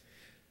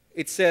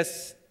 It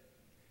says,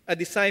 a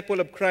disciple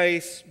of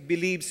Christ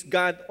believes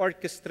God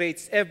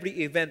orchestrates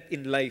every event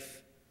in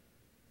life.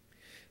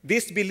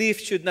 This belief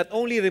should not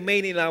only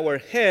remain in our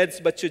heads,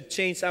 but should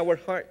change our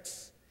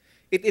hearts.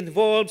 It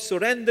involves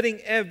surrendering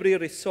every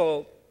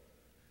result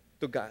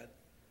to God.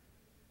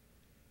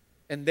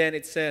 And then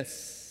it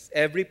says,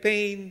 every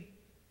pain,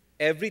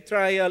 every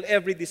trial,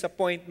 every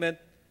disappointment,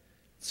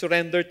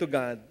 surrender to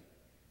God,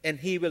 and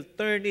He will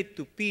turn it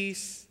to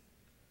peace,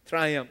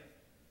 triumph,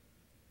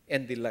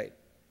 and delight.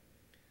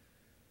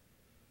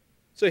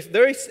 So if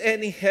there is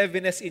any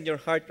heaviness in your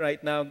heart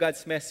right now,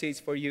 God's message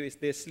for you is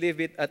this: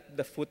 leave it at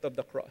the foot of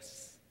the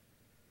cross.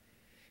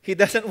 He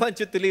doesn't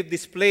want you to leave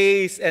this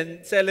place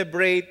and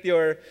celebrate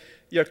your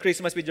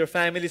Christmas with your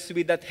families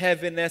with that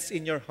heaviness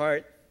in your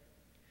heart.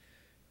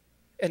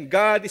 And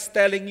God is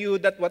telling you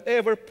that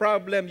whatever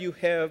problem you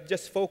have,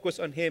 just focus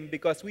on Him,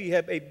 because we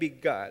have a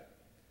big God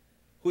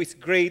who is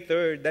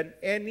greater than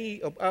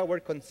any of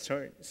our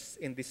concerns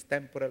in this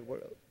temporal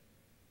world.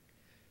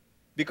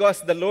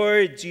 Because the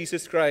Lord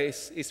Jesus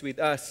Christ is with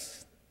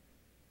us,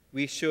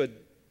 we should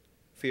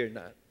fear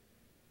not.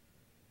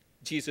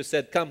 Jesus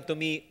said, "Come to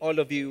me, all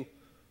of you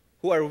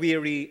who are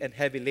weary and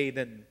heavy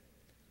laden,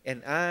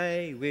 and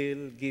I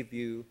will give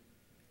you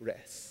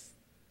rest."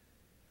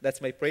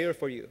 That's my prayer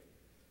for you.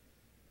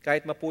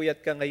 Kahit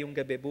mapuyat ka ngayong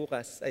gabi,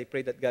 bukas, I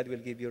pray that God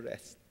will give you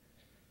rest.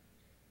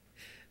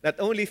 Not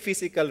only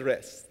physical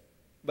rest,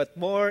 but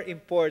more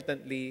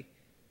importantly,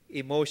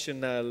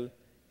 emotional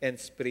and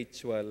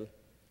spiritual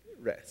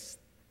rest.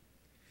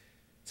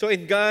 So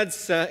in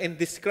God's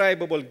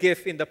indescribable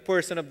gift in the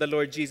person of the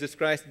Lord Jesus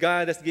Christ,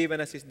 God has given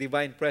us His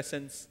divine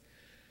presence.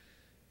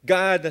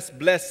 God has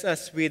blessed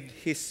us with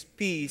His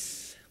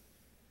peace.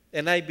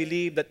 And I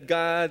believe that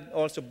God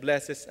also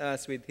blesses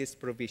us with His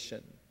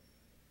provision.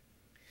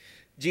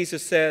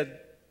 Jesus said,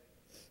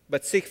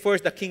 "But seek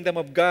first the kingdom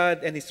of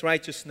God and His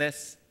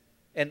righteousness,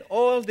 and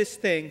all these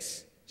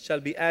things shall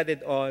be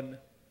added on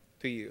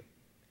to you.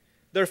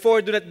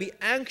 Therefore, do not be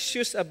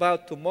anxious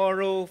about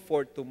tomorrow,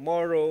 for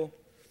tomorrow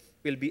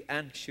will be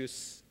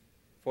anxious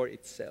for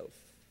itself."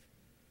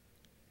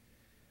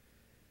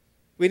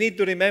 We need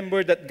to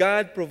remember that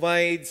God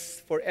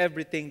provides for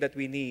everything that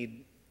we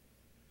need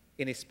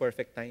in His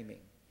perfect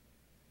timing.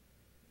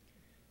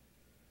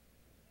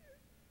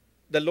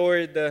 The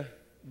Lord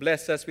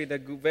blessed us with a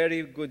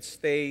very good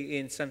stay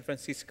in San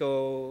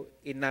Francisco,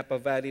 in Napa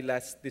Valley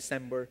last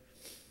December,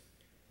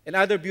 and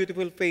other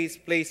beautiful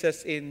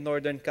places in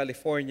Northern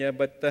California.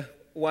 But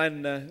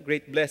one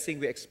great blessing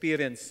we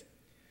experienced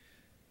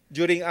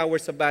during our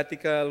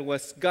sabbatical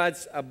was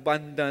God's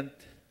abundant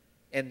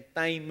and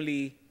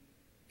timely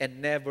and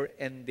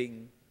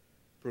never-ending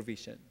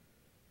provision.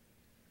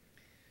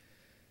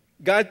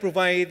 God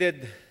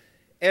provided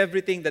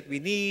everything that we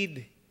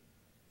need,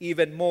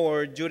 even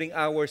more, during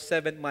our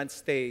 7-month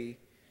stay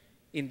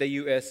in the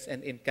U.S.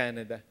 and in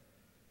Canada.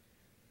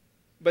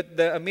 But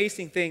the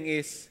amazing thing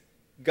is,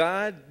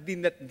 God did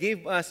not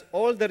give us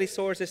all the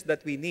resources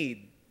that we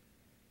need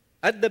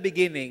at the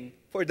beginning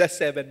for the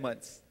 7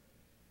 months.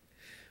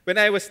 When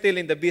I was still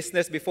in the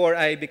business before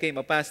I became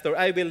a pastor,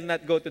 I will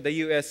not go to the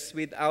US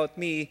without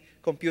me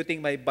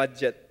computing my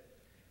budget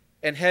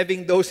and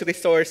having those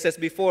resources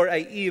before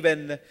I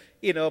even,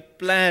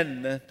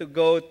 plan to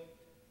go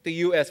to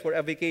US for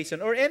a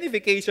vacation or any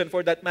vacation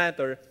for that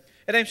matter.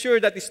 And I'm sure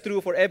that is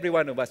true for every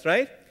one of us,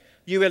 right?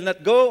 You will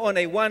not go on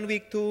a 1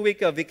 week, 2 week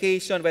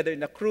vacation, whether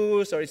in a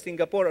cruise or in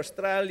Singapore,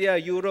 Australia,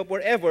 Europe,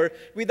 wherever,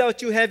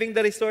 without you having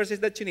the resources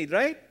that you need,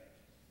 right?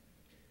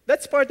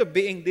 That's part of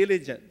being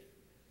diligent.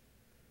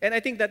 And I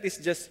think that is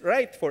just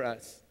right for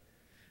us.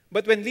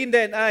 But when Linda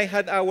and I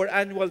had our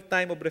annual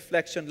time of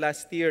reflection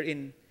last year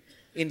in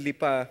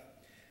Lipa,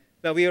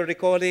 now we are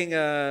recalling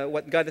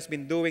what God has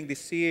been doing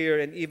this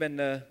year and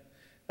even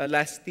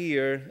last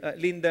year.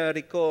 Linda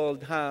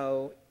recalled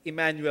how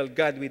Emmanuel,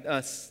 God with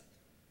us,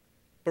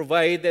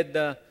 provided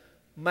the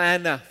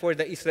manna for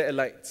the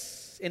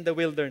Israelites in the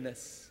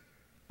wilderness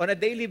on a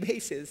daily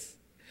basis.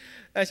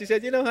 And she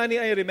said, honey,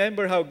 I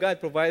remember how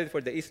God provided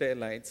for the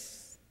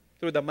Israelites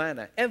through the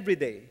manna every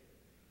day.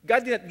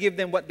 God did not give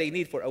them what they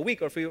need for a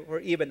week or for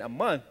even a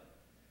month.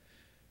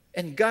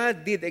 And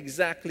God did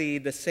exactly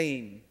the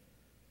same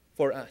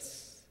for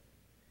us.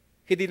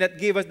 He did not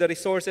give us the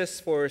resources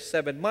for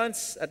 7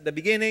 months at the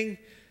beginning,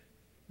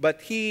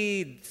 but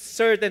He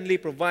certainly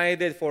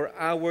provided for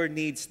our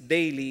needs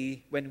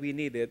daily when we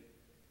need it,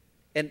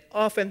 and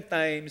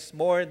oftentimes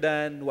more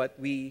than what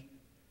we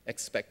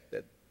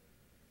expected.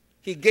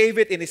 He gave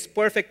it in His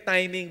perfect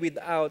timing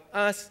without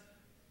us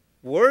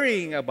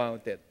worrying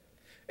about it.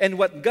 And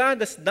what God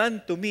has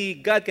done to me,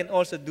 God can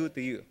also do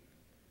to you.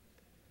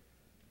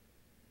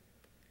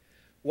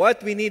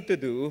 What we need to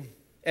do,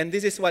 and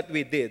this is what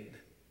we did,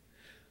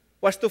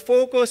 was to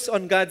focus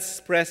on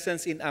God's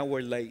presence in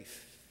our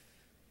life.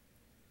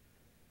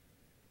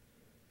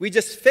 We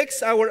just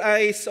fix our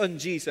eyes on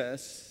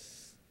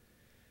Jesus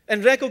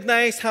and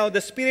recognize how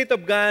the Spirit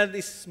of God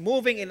is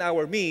moving in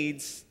our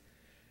midst.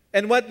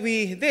 And what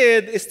we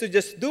did is to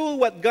just do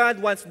what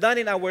God wants done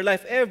in our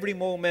life every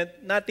moment,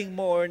 nothing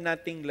more,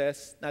 nothing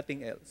less,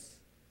 nothing else.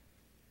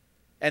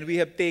 And we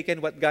have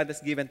taken what God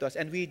has given to us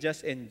and we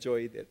just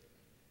enjoyed it.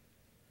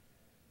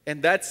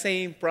 And that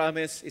same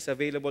promise is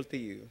available to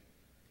you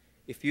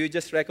if you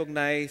just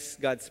recognize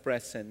God's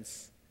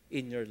presence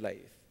in your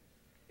life.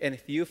 And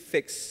if you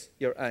fix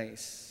your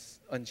eyes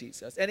on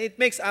Jesus. And it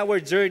makes our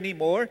journey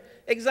more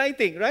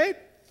exciting, right?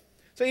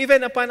 So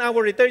even upon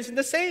our return, it's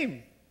the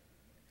same.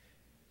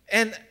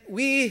 And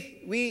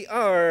we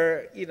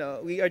are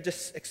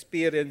just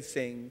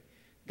experiencing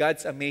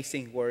God's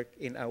amazing work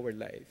in our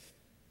life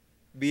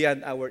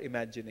beyond our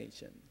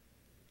imagination.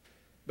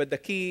 But the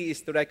key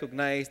is to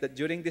recognize that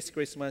during this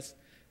Christmas,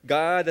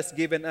 God has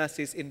given us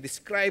His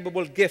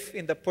indescribable gift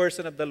in the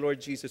person of the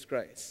Lord Jesus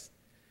Christ.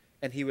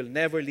 And He will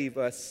never leave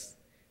us.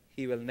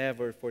 He will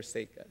never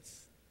forsake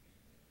us.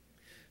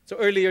 So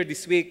earlier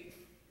this week,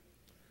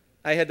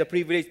 I had the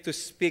privilege to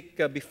speak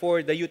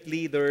before the youth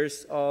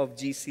leaders of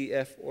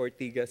GCF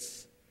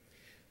Ortigas.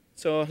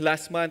 So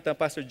last month,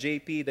 Pastor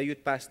JP, the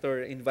youth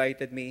pastor,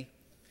 invited me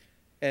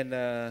and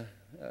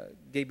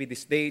gave me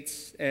these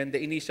dates. And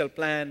the initial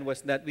plan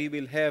was that we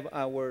will have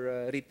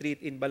our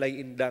retreat in Balay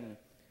Indang,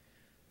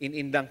 in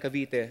Indang,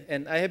 Cavite.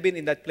 And I have been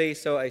in that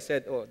place, so I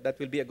said, that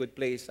will be a good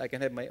place. I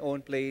can have my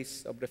own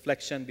place of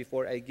reflection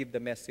before I give the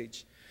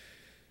message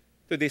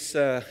to these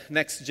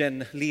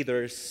next-gen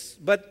leaders.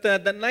 But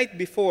the night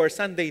before,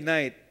 Sunday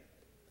night,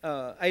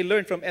 I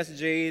learned from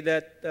SJ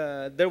that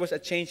there was a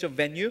change of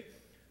venue.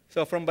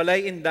 So from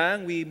Balay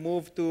Indang, we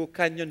moved to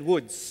Canyon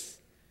Woods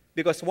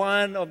because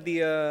one of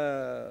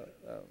the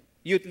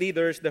youth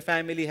leaders, the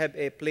family, have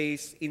a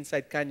place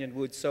inside Canyon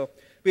Woods. So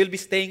we'll be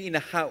staying in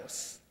a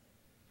house.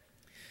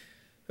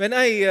 When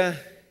I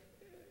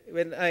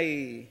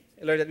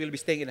learned that we'll be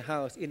staying in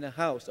a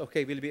house,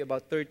 okay, we'll be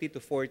about 30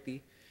 to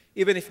 40.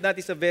 Even if that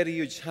is a very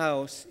huge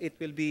house, it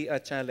will be a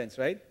challenge,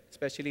 right?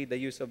 Especially the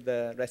use of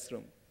the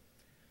restroom.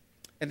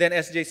 And then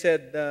SJ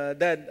said,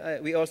 Dad,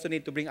 we also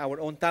need to bring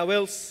our own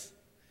towels.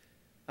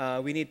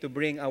 We need to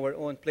bring our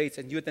own plates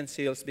and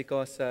utensils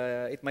because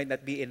it might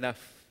not be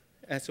enough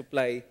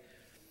supply.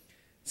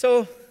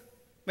 So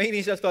my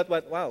initial thought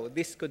was, wow,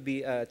 this could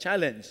be a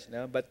challenge.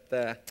 No?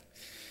 But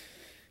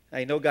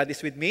I know God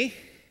is with me.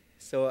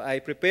 So I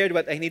prepared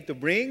what I need to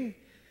bring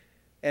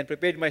and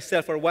prepared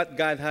myself for what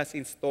God has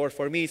in store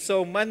for me.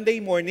 So Monday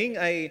morning,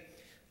 I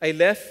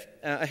left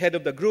ahead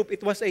of the group.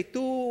 It was a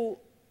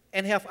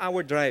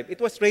 2.5-hour drive.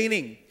 It was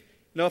raining,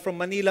 from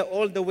Manila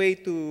all the way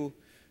to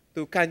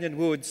Canyon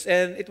Woods.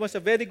 And it was a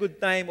very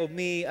good time of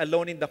me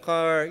alone in the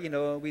car,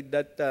 with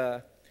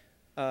that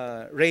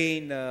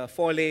rain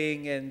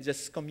falling and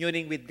just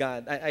communing with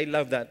God. I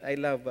love that. I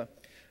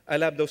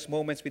love those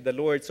moments with the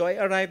Lord. So I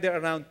arrived there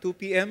around 2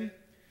 p.m.,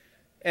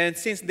 and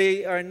since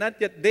they are not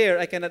yet there,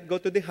 I cannot go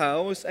to the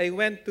house. I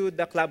went to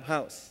the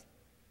clubhouse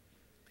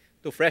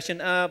to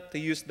freshen up, to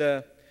use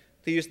the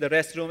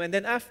restroom. And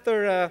then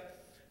after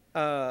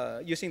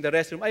using the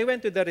restroom, I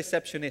went to the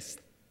receptionist.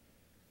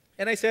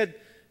 And I said,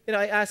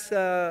 I asked,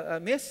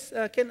 Miss,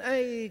 can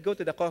I go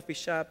to the coffee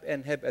shop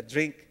and have a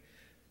drink?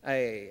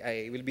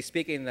 I will be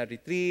speaking in a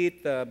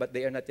retreat, but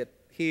they are not yet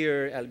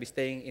here. I'll be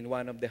staying in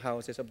one of the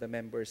houses of the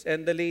members.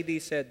 And the lady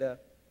said,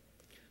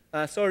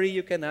 sorry,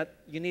 you cannot.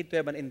 You need to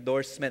have an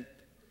endorsement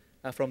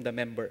from the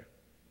member.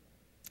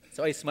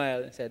 So I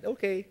smiled and said,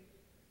 okay.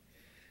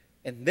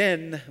 And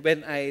then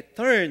when I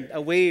turned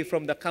away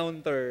from the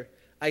counter,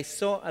 I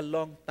saw a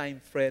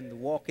longtime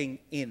friend walking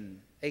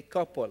in, a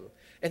couple.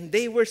 And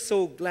they were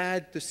so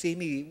glad to see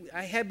me.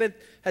 I haven't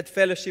had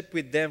fellowship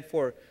with them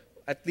for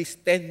at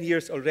least 10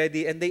 years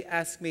already. And they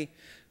asked me,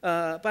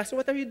 Pastor,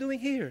 what are you doing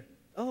here?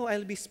 Oh,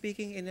 I'll be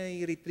speaking in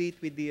a retreat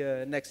with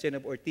the next gen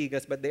of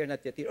Ortigas, but they are not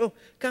yet here. Oh,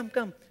 come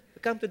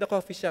to the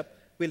coffee shop.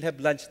 We'll have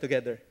lunch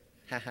together.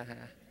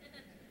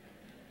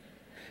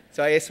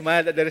 So I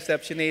smiled at the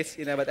receptionist,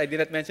 but I did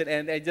not mention,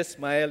 and I just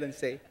smiled and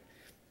say,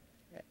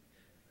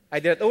 I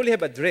did not only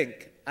have a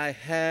drink, I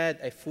had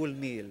a full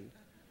meal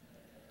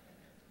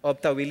of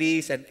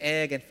tawilis and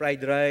egg and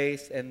fried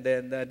rice, and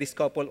then this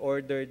couple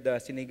ordered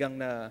sinigang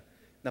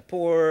na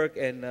pork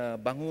and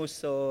bangus,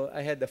 so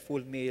I had a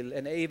full meal,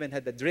 and I even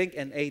had a drink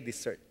and a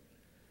dessert.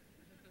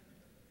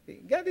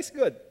 God is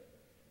good.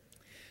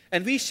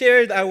 And we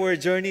shared our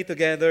journey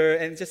together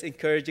and just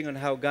encouraging on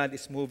how God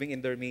is moving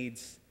in their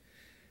needs.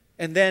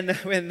 And then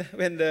when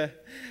the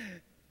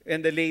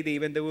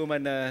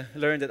woman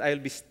learned that I'll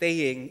be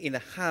staying in a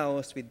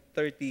house with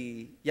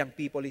 30 young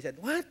people, he said,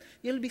 what?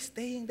 You'll be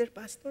staying there,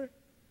 Pastor?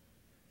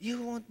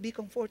 You won't be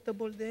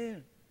comfortable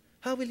there.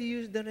 How will you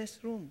use the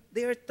restroom?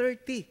 They are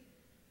 30.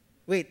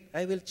 Wait,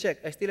 I will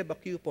check. I still have a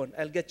coupon.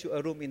 I'll get you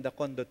a room in the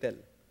condotel.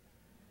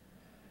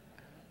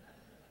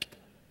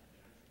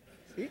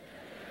 See?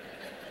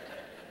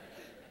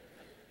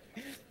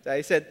 So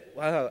I said,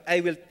 wow,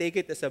 I will take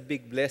it as a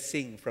big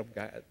blessing from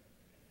God.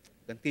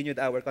 Continued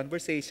our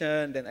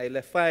conversation, then I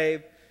left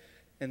 5,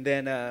 and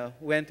then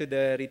went to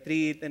the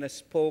retreat and I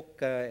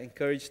spoke,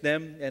 encouraged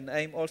them. And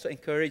I'm also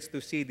encouraged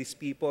to see these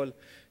people,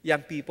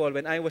 young people.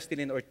 When I was still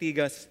in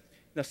Ortigas,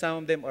 some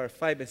of them are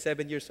 5 and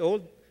 7 years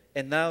old,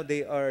 and now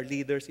they are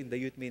leaders in the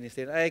youth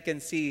ministry. And I can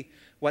see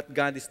what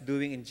God is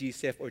doing in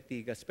GCF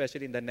Ortigas,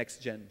 especially in the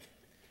next gen.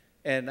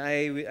 And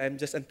I'm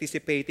just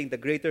anticipating the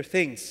greater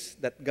things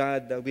that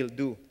God will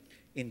do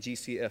in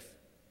GCF.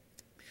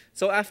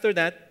 So after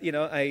that,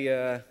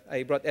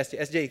 I brought SJ.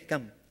 SJ,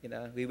 come.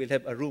 We will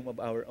have a room of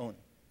our own.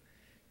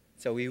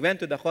 So we went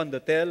to the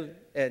condotel,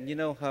 and you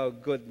know how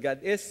good God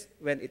is.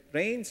 When it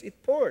rains,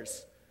 it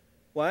pours.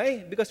 Why?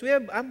 Because we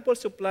have ample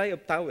supply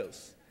of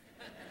towels.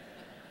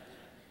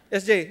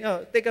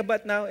 SJ, take a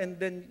bath now, and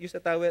then use a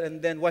towel, and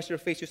then wash your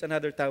face, use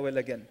another towel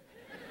again.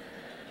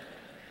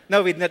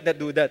 No, we did not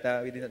do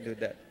that. We did not do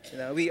that.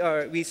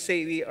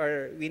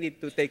 We need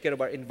to take care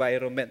of our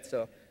environment,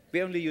 so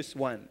we only use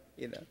one.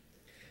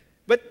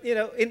 But,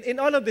 in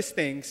all of these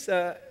things,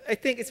 I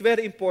think it's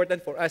very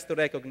important for us to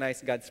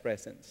recognize God's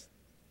presence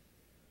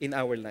in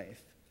our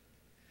life.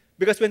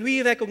 Because when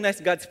we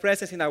recognize God's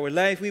presence in our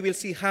life, we will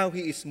see how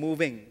He is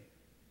moving.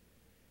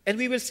 And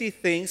we will see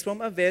things from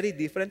a very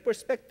different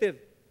perspective.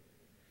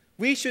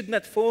 We should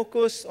not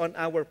focus on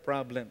our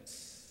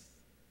problems,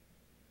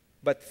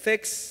 but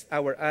fix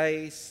our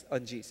eyes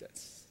on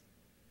Jesus.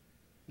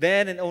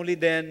 Then and only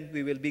then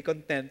we will be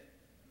content,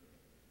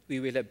 we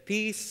will have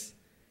peace,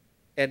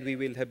 and we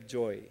will have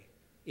joy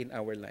in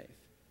our life.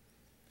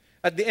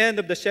 At the end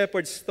of the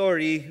shepherd's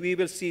story, we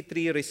will see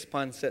 3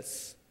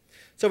 responses.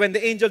 So when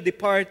the angel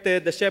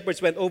departed, the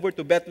shepherds went over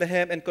to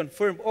Bethlehem and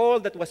confirmed all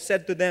that was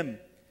said to them.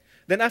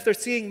 Then after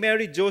seeing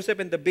Mary, Joseph,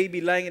 and the baby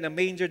lying in a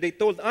manger, they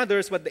told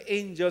others what the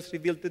angels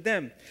revealed to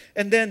them.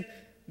 And then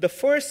the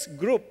first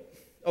group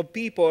of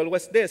people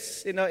was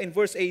this, in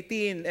verse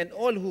 18, and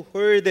all who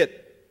heard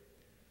it,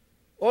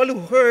 all who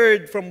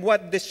heard from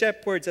what the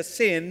shepherds had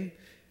seen,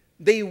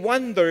 they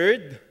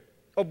wondered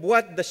of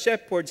what the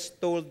shepherds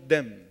told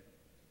them.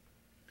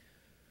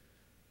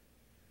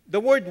 The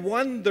word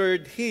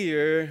wondered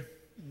here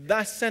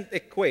doesn't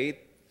equate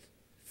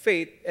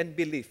faith and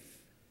belief.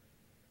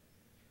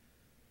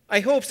 I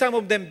hope some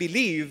of them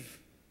believe,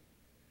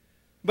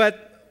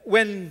 but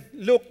when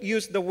Luke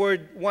used the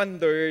word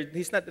wondered,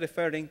 he's not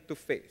referring to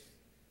faith.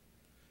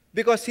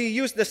 Because he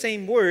used the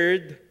same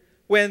word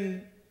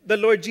when the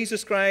Lord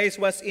Jesus Christ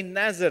was in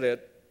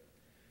Nazareth.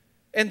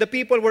 And the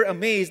people were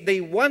amazed. They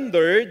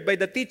wondered by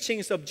the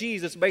teachings of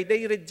Jesus, but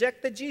they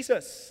rejected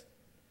Jesus.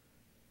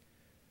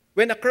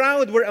 When a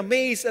crowd were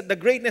amazed at the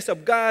greatness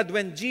of God,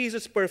 when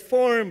Jesus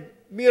performed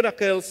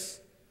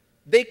miracles,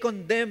 they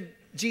condemned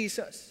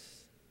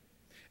Jesus.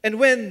 And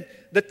when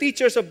the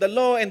teachers of the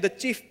law and the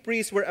chief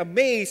priests were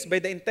amazed by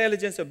the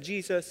intelligence of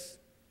Jesus,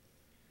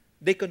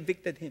 they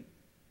convicted him.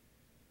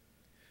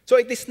 So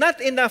it is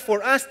not enough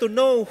for us to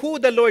know who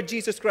the Lord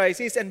Jesus Christ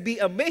is and be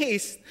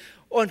amazed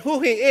on who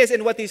He is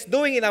and what He's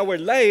doing in our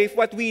life.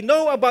 What we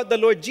know about the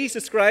Lord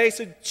Jesus Christ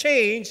should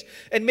change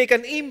and make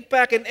an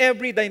impact in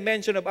every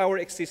dimension of our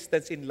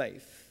existence in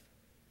life.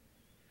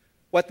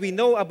 What we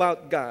know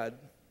about God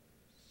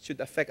should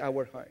affect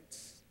our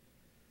hearts.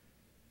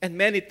 And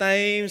many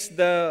times,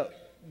 the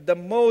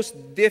most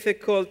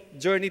difficult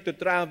journey to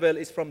travel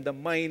is from the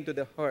mind to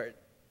the heart.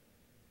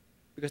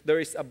 because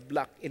there is a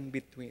block in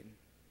between.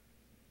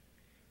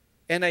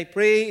 And I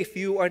pray if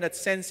you are not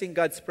sensing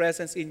God's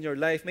presence in your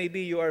life,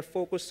 maybe you are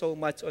focused so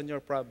much on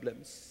your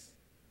problems.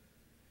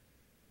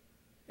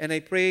 And I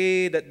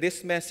pray that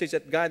this message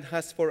that God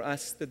has for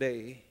us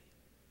today,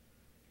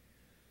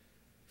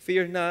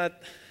 fear not,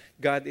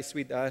 God is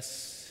with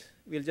us,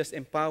 will just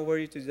empower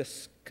you to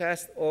just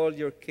cast all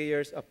your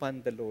cares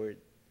upon the Lord.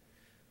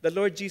 The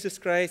Lord Jesus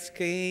Christ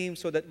came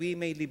so that we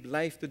may live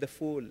life to the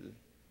full.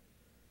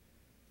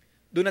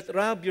 Do not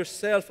rob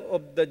yourself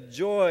of the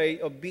joy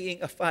of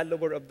being a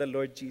follower of the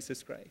Lord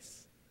Jesus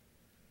Christ.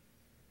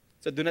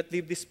 So do not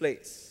leave this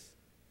place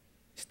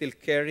still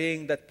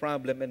carrying that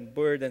problem and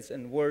burdens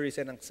and worries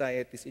and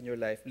anxieties in your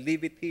life.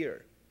 Leave it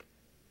here.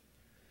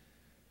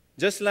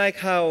 Just like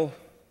how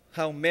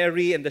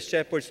Mary and the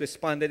shepherds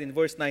responded in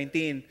verse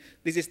 19,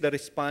 this is the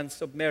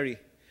response of Mary.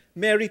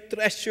 Mary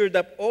treasured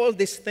up all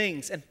these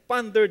things and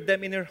pondered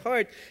them in her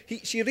heart.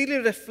 She really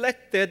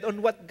reflected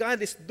on what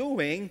God is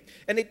doing,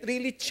 and it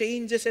really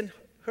changes in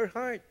her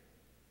heart.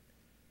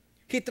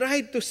 He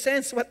tried to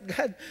sense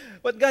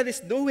what God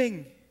is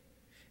doing,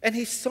 and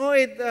he saw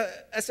it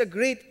as a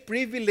great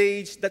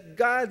privilege that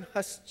God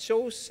has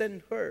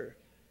chosen her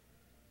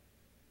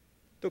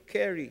to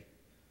carry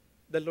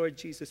the Lord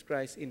Jesus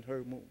Christ in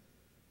her womb.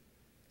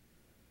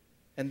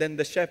 And then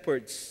the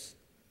shepherds,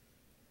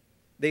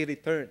 they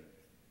returned.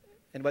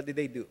 And what did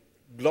they do?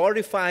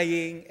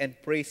 Glorifying and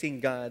praising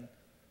God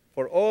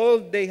for all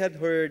they had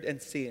heard and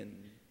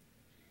seen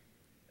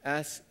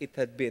as it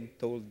had been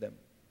told them.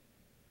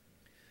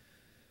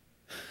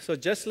 So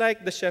just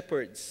like the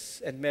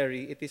shepherds and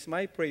Mary, it is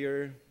my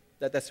prayer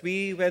that as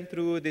we went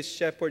through this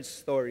shepherd's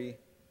story,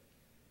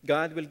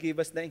 God will give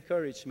us the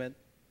encouragement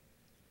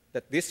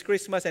that this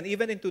Christmas and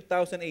even in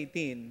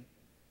 2018,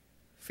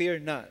 fear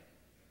not.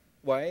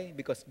 Why?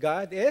 Because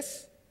God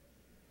is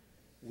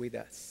with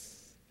us.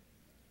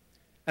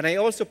 And I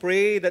also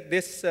pray that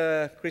this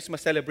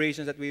Christmas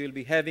celebrations that we will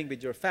be having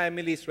with your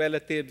families,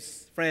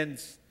 relatives,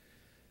 friends,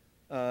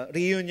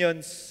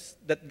 reunions,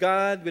 that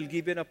God will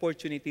give you an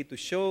opportunity to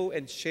show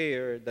and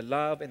share the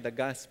love and the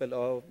gospel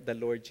of the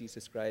Lord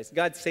Jesus Christ.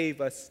 God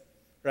save us,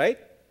 right?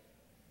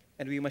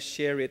 And we must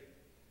share it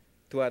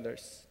to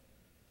others.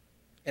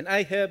 And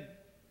I have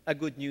a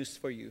good news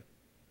for you.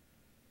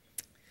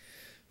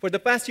 For the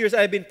past years,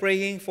 I've been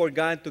praying for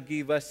God to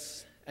give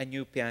us a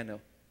new piano.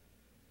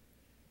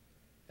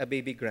 A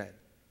baby grand.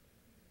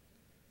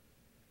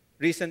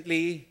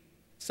 Recently,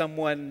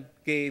 someone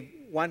gave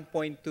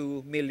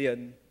 1.2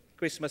 million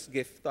Christmas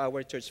gift to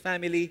our church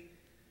family,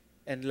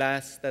 and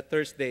last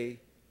Thursday,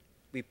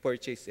 we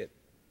purchased it.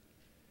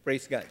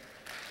 Praise God.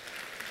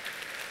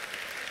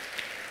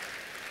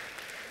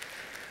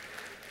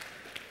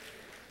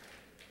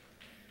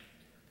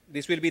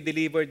 This will be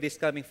delivered this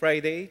coming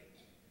Friday.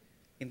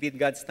 Indeed,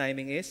 God's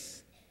timing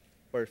is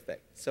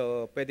perfect.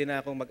 So, pwede na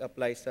akong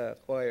mag-apply sa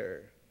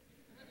choir.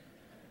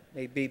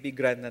 May baby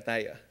grand na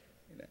tayo.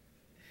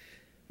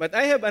 But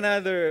I have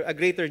a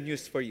greater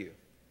news for you.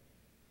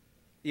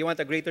 You want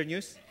a greater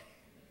news?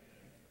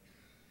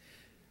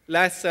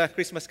 Last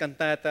Christmas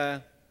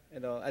cantata,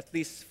 at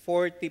least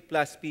 40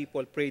 plus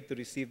people prayed to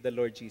receive the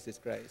Lord Jesus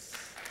Christ.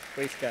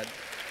 Praise God.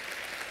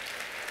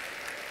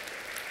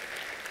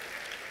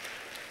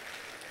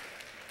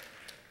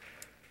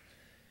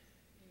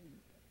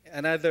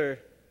 Another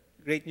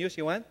great news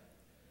you want?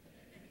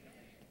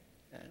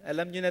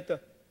 Alam nyo na to.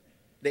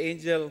 The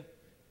angel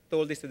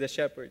told this to the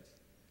shepherds.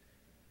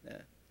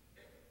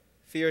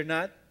 Fear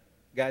not,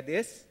 God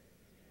is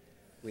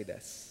with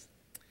us.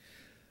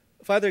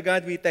 Father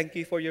God, we thank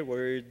you for your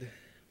word.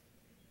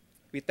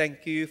 We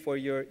thank you for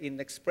your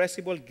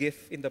inexpressible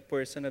gift in the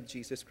person of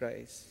Jesus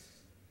Christ.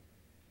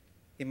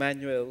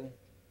 Emmanuel,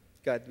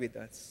 God with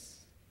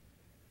us.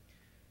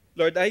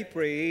 Lord, I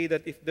pray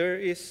that if there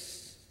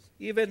is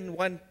even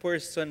one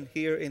person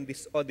here in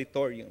this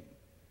auditorium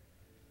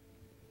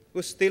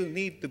who still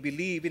need to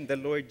believe in the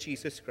Lord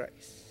Jesus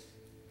Christ,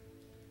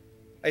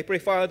 I pray,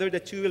 Father,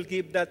 that you will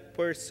give that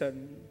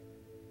person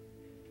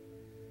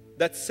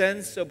that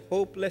sense of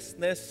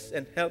hopelessness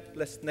and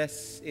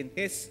helplessness in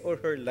his or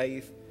her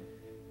life,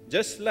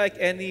 just like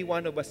any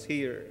one of us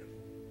here.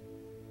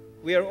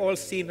 We are all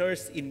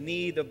sinners in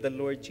need of the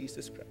Lord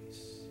Jesus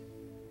Christ.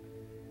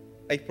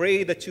 I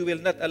pray that you will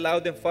not allow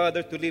them,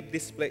 Father, to leave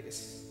this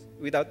place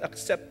without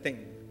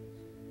accepting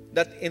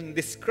that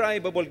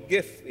indescribable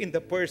gift in the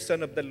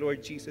person of the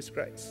Lord Jesus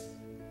Christ.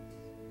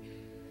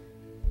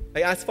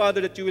 I ask,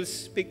 Father, that you will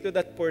speak to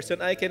that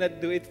person. I cannot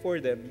do it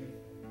for them,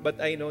 but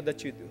I know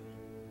that you do.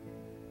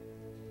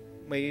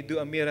 May you do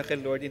a miracle,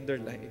 Lord, in their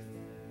life.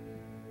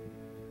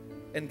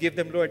 And give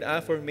them, Lord,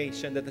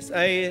 affirmation that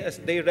as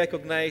they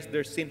recognize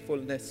their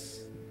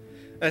sinfulness,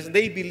 as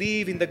they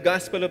believe in the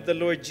gospel of the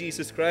Lord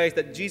Jesus Christ,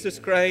 that Jesus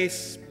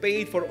Christ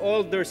paid for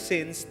all their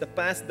sins, the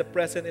past, the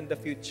present, and the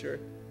future,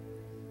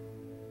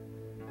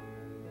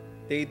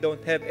 they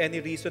don't have any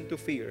reason to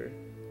fear,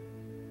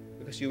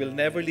 because you will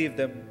never leave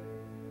them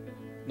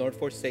nor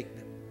forsake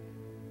them.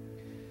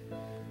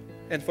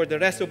 And for the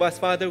rest of us,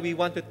 Father, we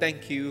want to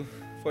thank you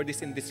for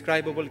this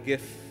indescribable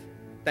gift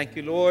Thank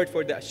you, Lord,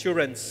 for the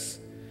assurance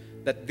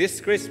that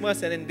this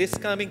Christmas and in this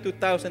coming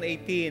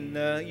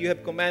 2018, you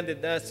have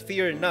commanded us,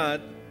 fear not,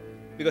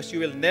 because you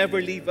will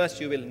never leave us,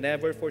 you will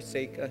never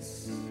forsake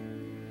us.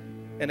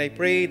 And I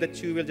pray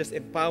that you will just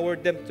empower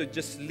them to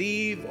just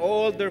leave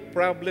all their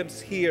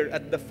problems here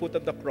at the foot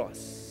of the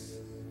cross.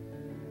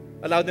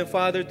 Allow them,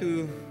 Father,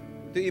 to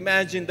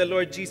imagine the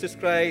Lord Jesus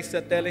Christ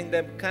telling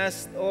them,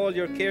 cast all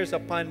your cares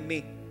upon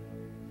me,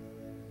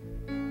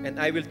 and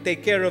I will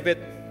take care of it.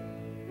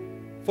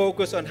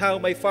 Focus on how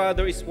my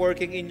Father is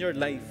working in your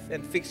life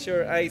and fix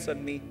your eyes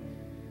on me.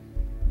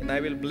 And I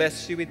will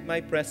bless you with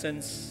my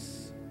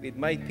presence, with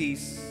my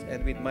peace,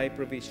 and with my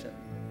provision.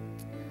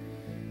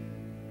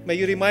 May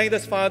you remind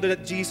us, Father,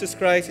 that Jesus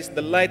Christ is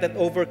the light that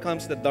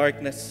overcomes the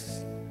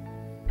darkness.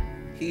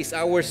 He is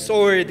our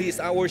sword. He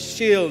is our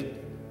shield.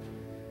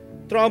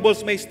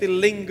 Troubles may still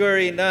linger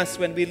in us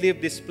when we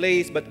leave this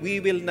place, but we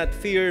will not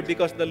fear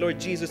because the Lord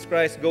Jesus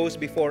Christ goes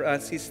before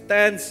us. He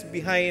stands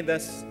behind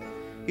us.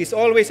 He's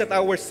always at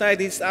our side.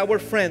 He's our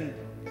friend.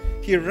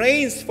 He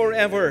reigns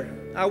forever.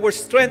 Our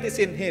strength is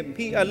in Him.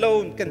 He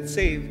alone can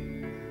save.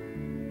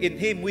 In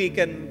Him we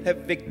can have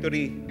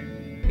victory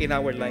in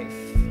our life.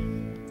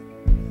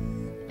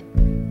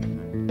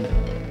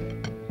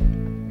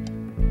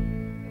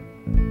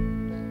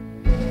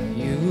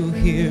 You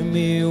hear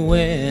me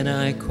when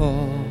I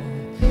call.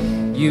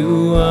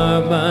 You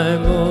are my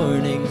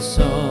morning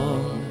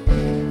song.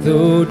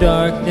 Though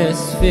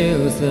darkness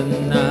fills the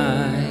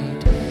night,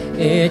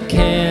 it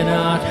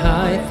cannot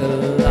hide the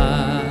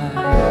light.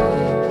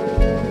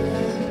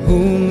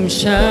 Whom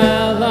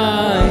shall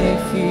I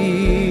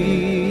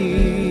fear?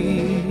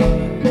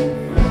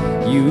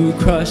 You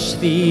crush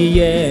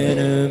the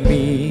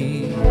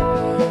enemy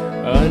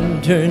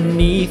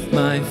underneath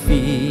my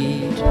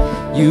feet.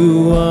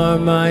 You are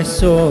my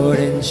sword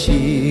and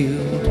shield.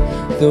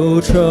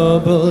 Though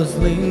troubles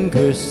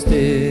linger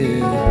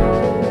still,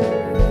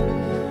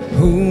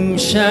 whom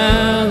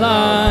shall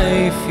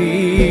I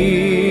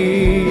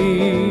fear?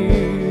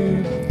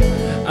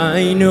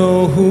 I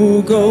know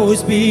who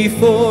goes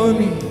before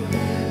me.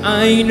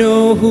 I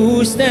know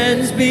who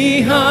stands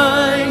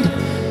behind.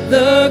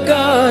 The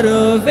God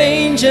of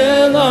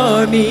angel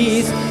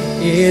armies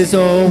is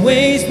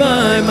always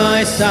by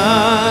my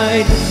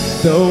side.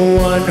 The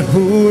one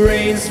who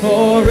reigns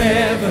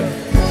forever,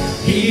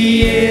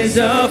 He is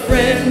a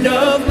friend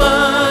of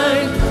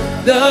mine.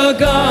 The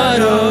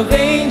God of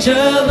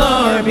angel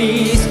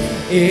armies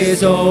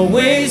is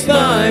always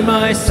by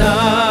my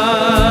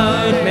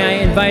side. May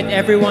I invite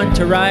everyone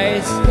to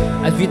rise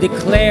as we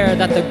declare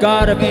that the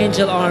God of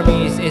angel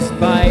armies is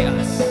by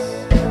us.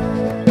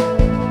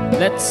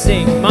 Let's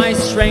sing, my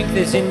strength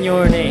is in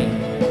your name.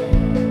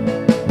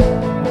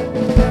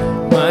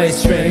 My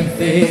strength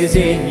is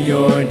in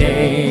your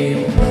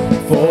name.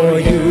 For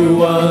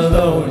you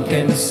alone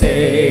can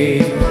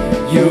save.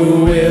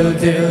 You will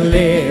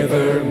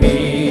deliver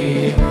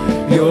me.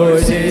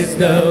 Yours is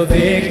the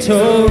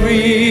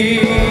victory.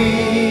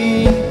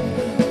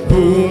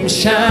 Whom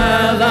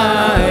shall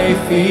I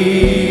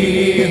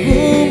fear?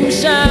 Whom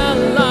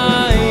shall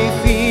I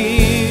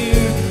fear?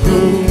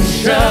 Whom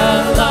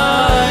shall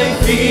I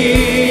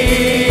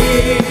fear?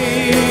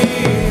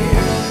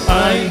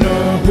 I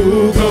know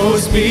who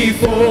goes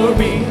before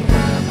me.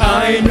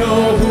 I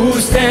know who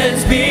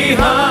stands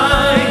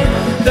behind.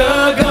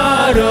 The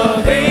God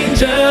of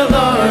angel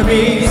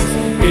armies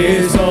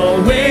is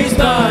always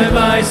by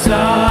my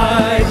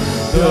side.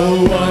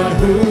 The one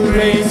who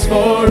reigns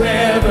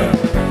forever,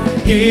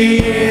 He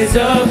is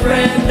a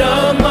friend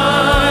of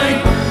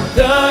mine.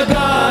 The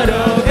God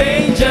of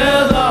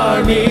angel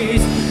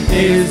armies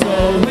is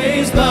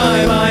always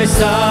by my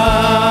side.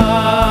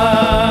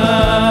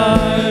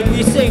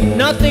 We sing,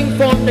 nothing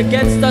formed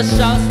against us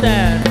shall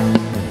stand.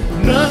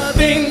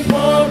 Nothing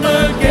formed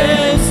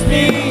against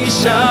me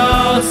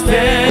shall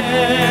stand.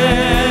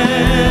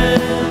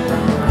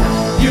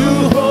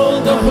 You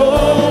hold the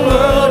whole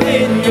world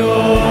in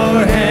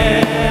your hands.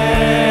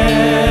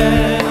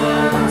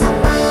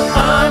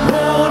 I'm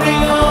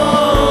holding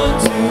on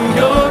to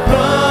your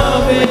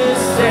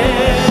promises.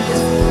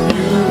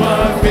 You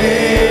are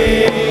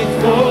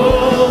faithful.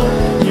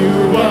 You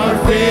are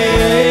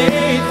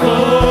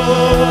faithful.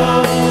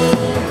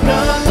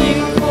 Nothing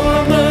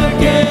formed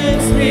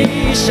against me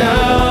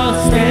shall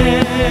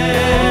stand.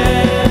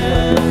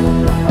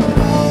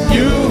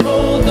 You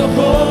hold the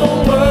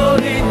whole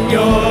world in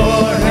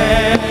your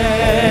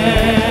hands.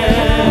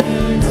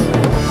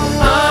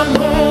 I'm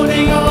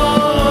holding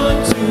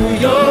on to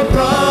your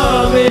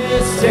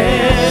promises.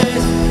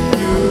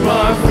 You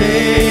are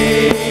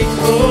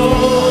faithful.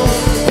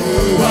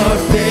 You are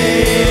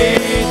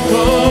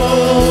faithful.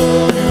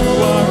 You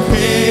are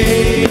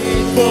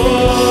faithful.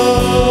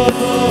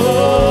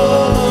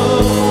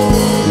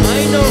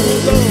 I know who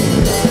goes.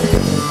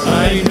 I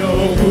know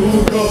who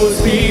goes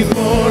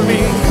before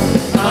me.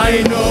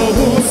 I know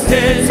who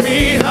stands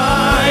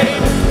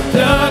behind.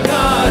 The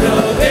God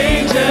of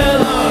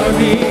angel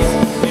armies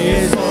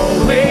is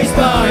always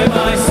by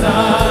my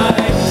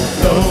side.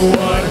 The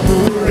one who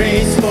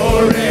reigns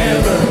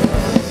forever,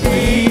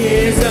 He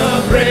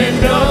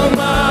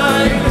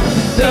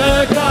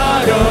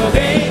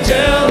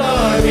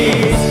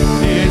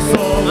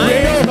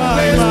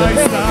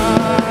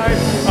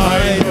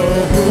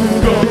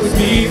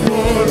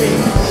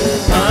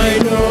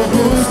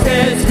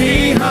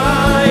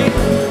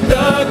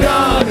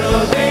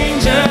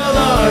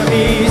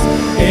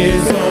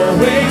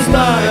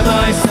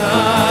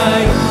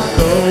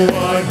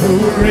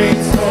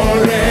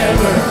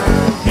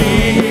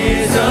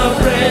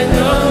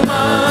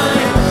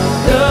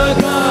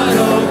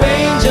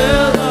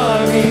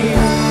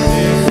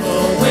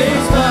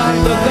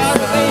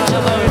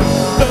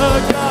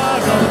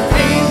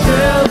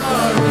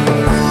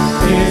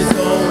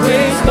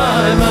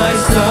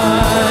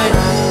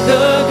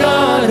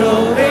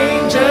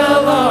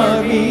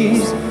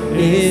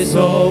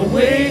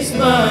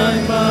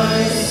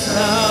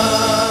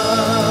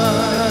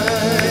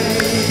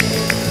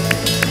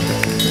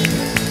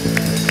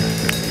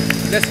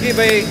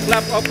a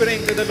clap offering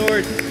to the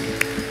Lord.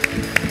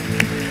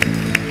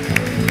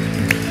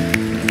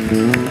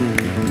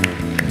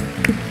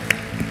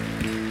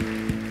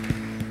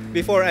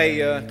 Before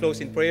I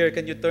close in prayer,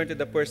 can you turn to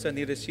the person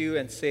nearest you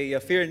and say,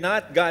 "Fear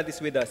not, God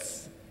is with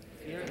us."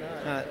 Fear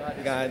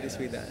not, God is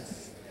with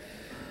us.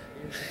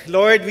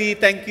 Lord, we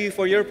thank you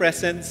for your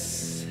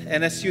presence.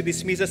 And as you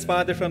dismiss us,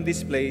 Father, from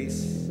this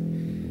place,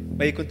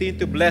 may you continue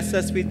to bless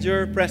us with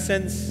your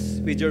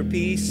presence, with your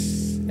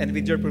peace, and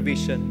with your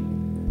provision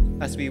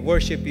as we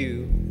worship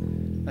you,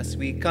 as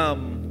we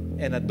come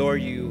and adore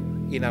you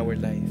in our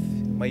life.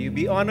 May you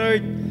be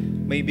honored,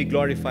 may you be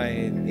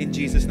glorified. In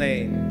Jesus'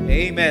 name,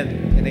 amen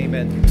and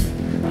amen.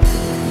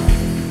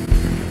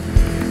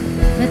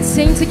 Let's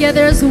sing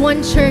together as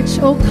one church.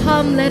 Oh,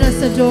 come, let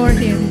us adore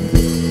him.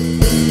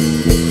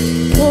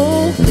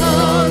 Oh,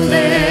 come,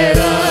 let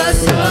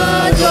us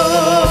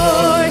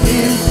adore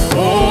him.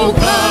 Oh,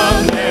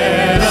 come,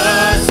 let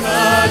us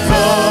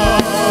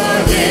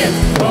adore him.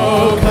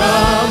 Oh,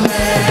 come,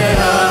 let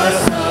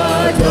us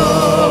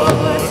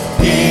adore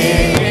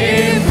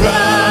him,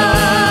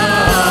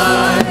 Christ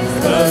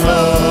the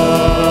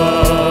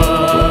Lord.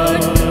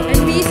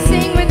 And we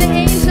sing with the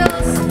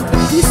angels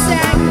who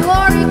sang,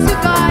 "Glory to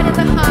God in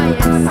the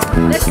highest."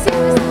 Let's sing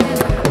this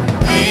together.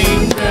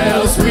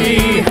 Angels we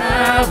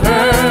have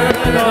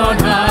heard on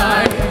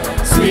high,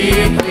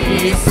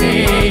 sweetly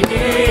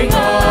singing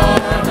on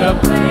the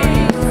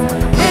plains,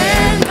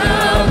 and the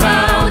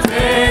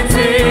mountains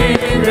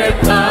in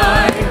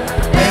reply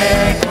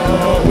echo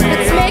with.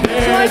 Let's make a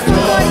joyful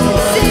noise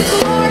and sing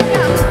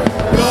Gloria.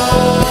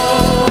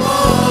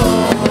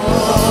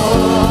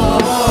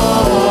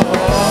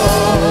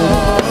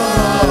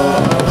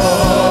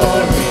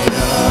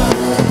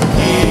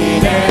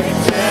 In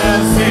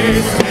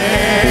excelsis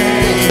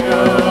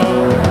Deo.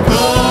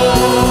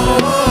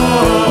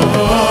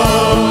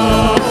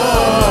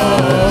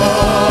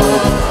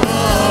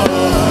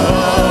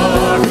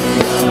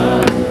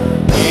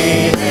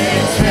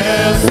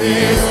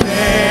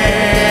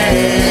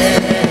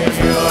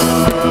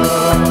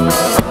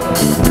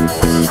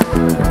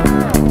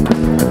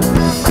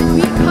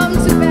 We come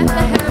to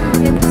Bethlehem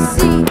and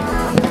see.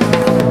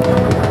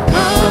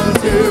 Come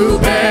to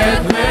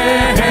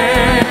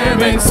Bethlehem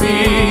and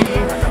see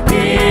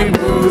him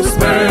whose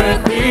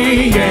birth the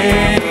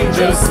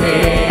angels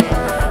sing.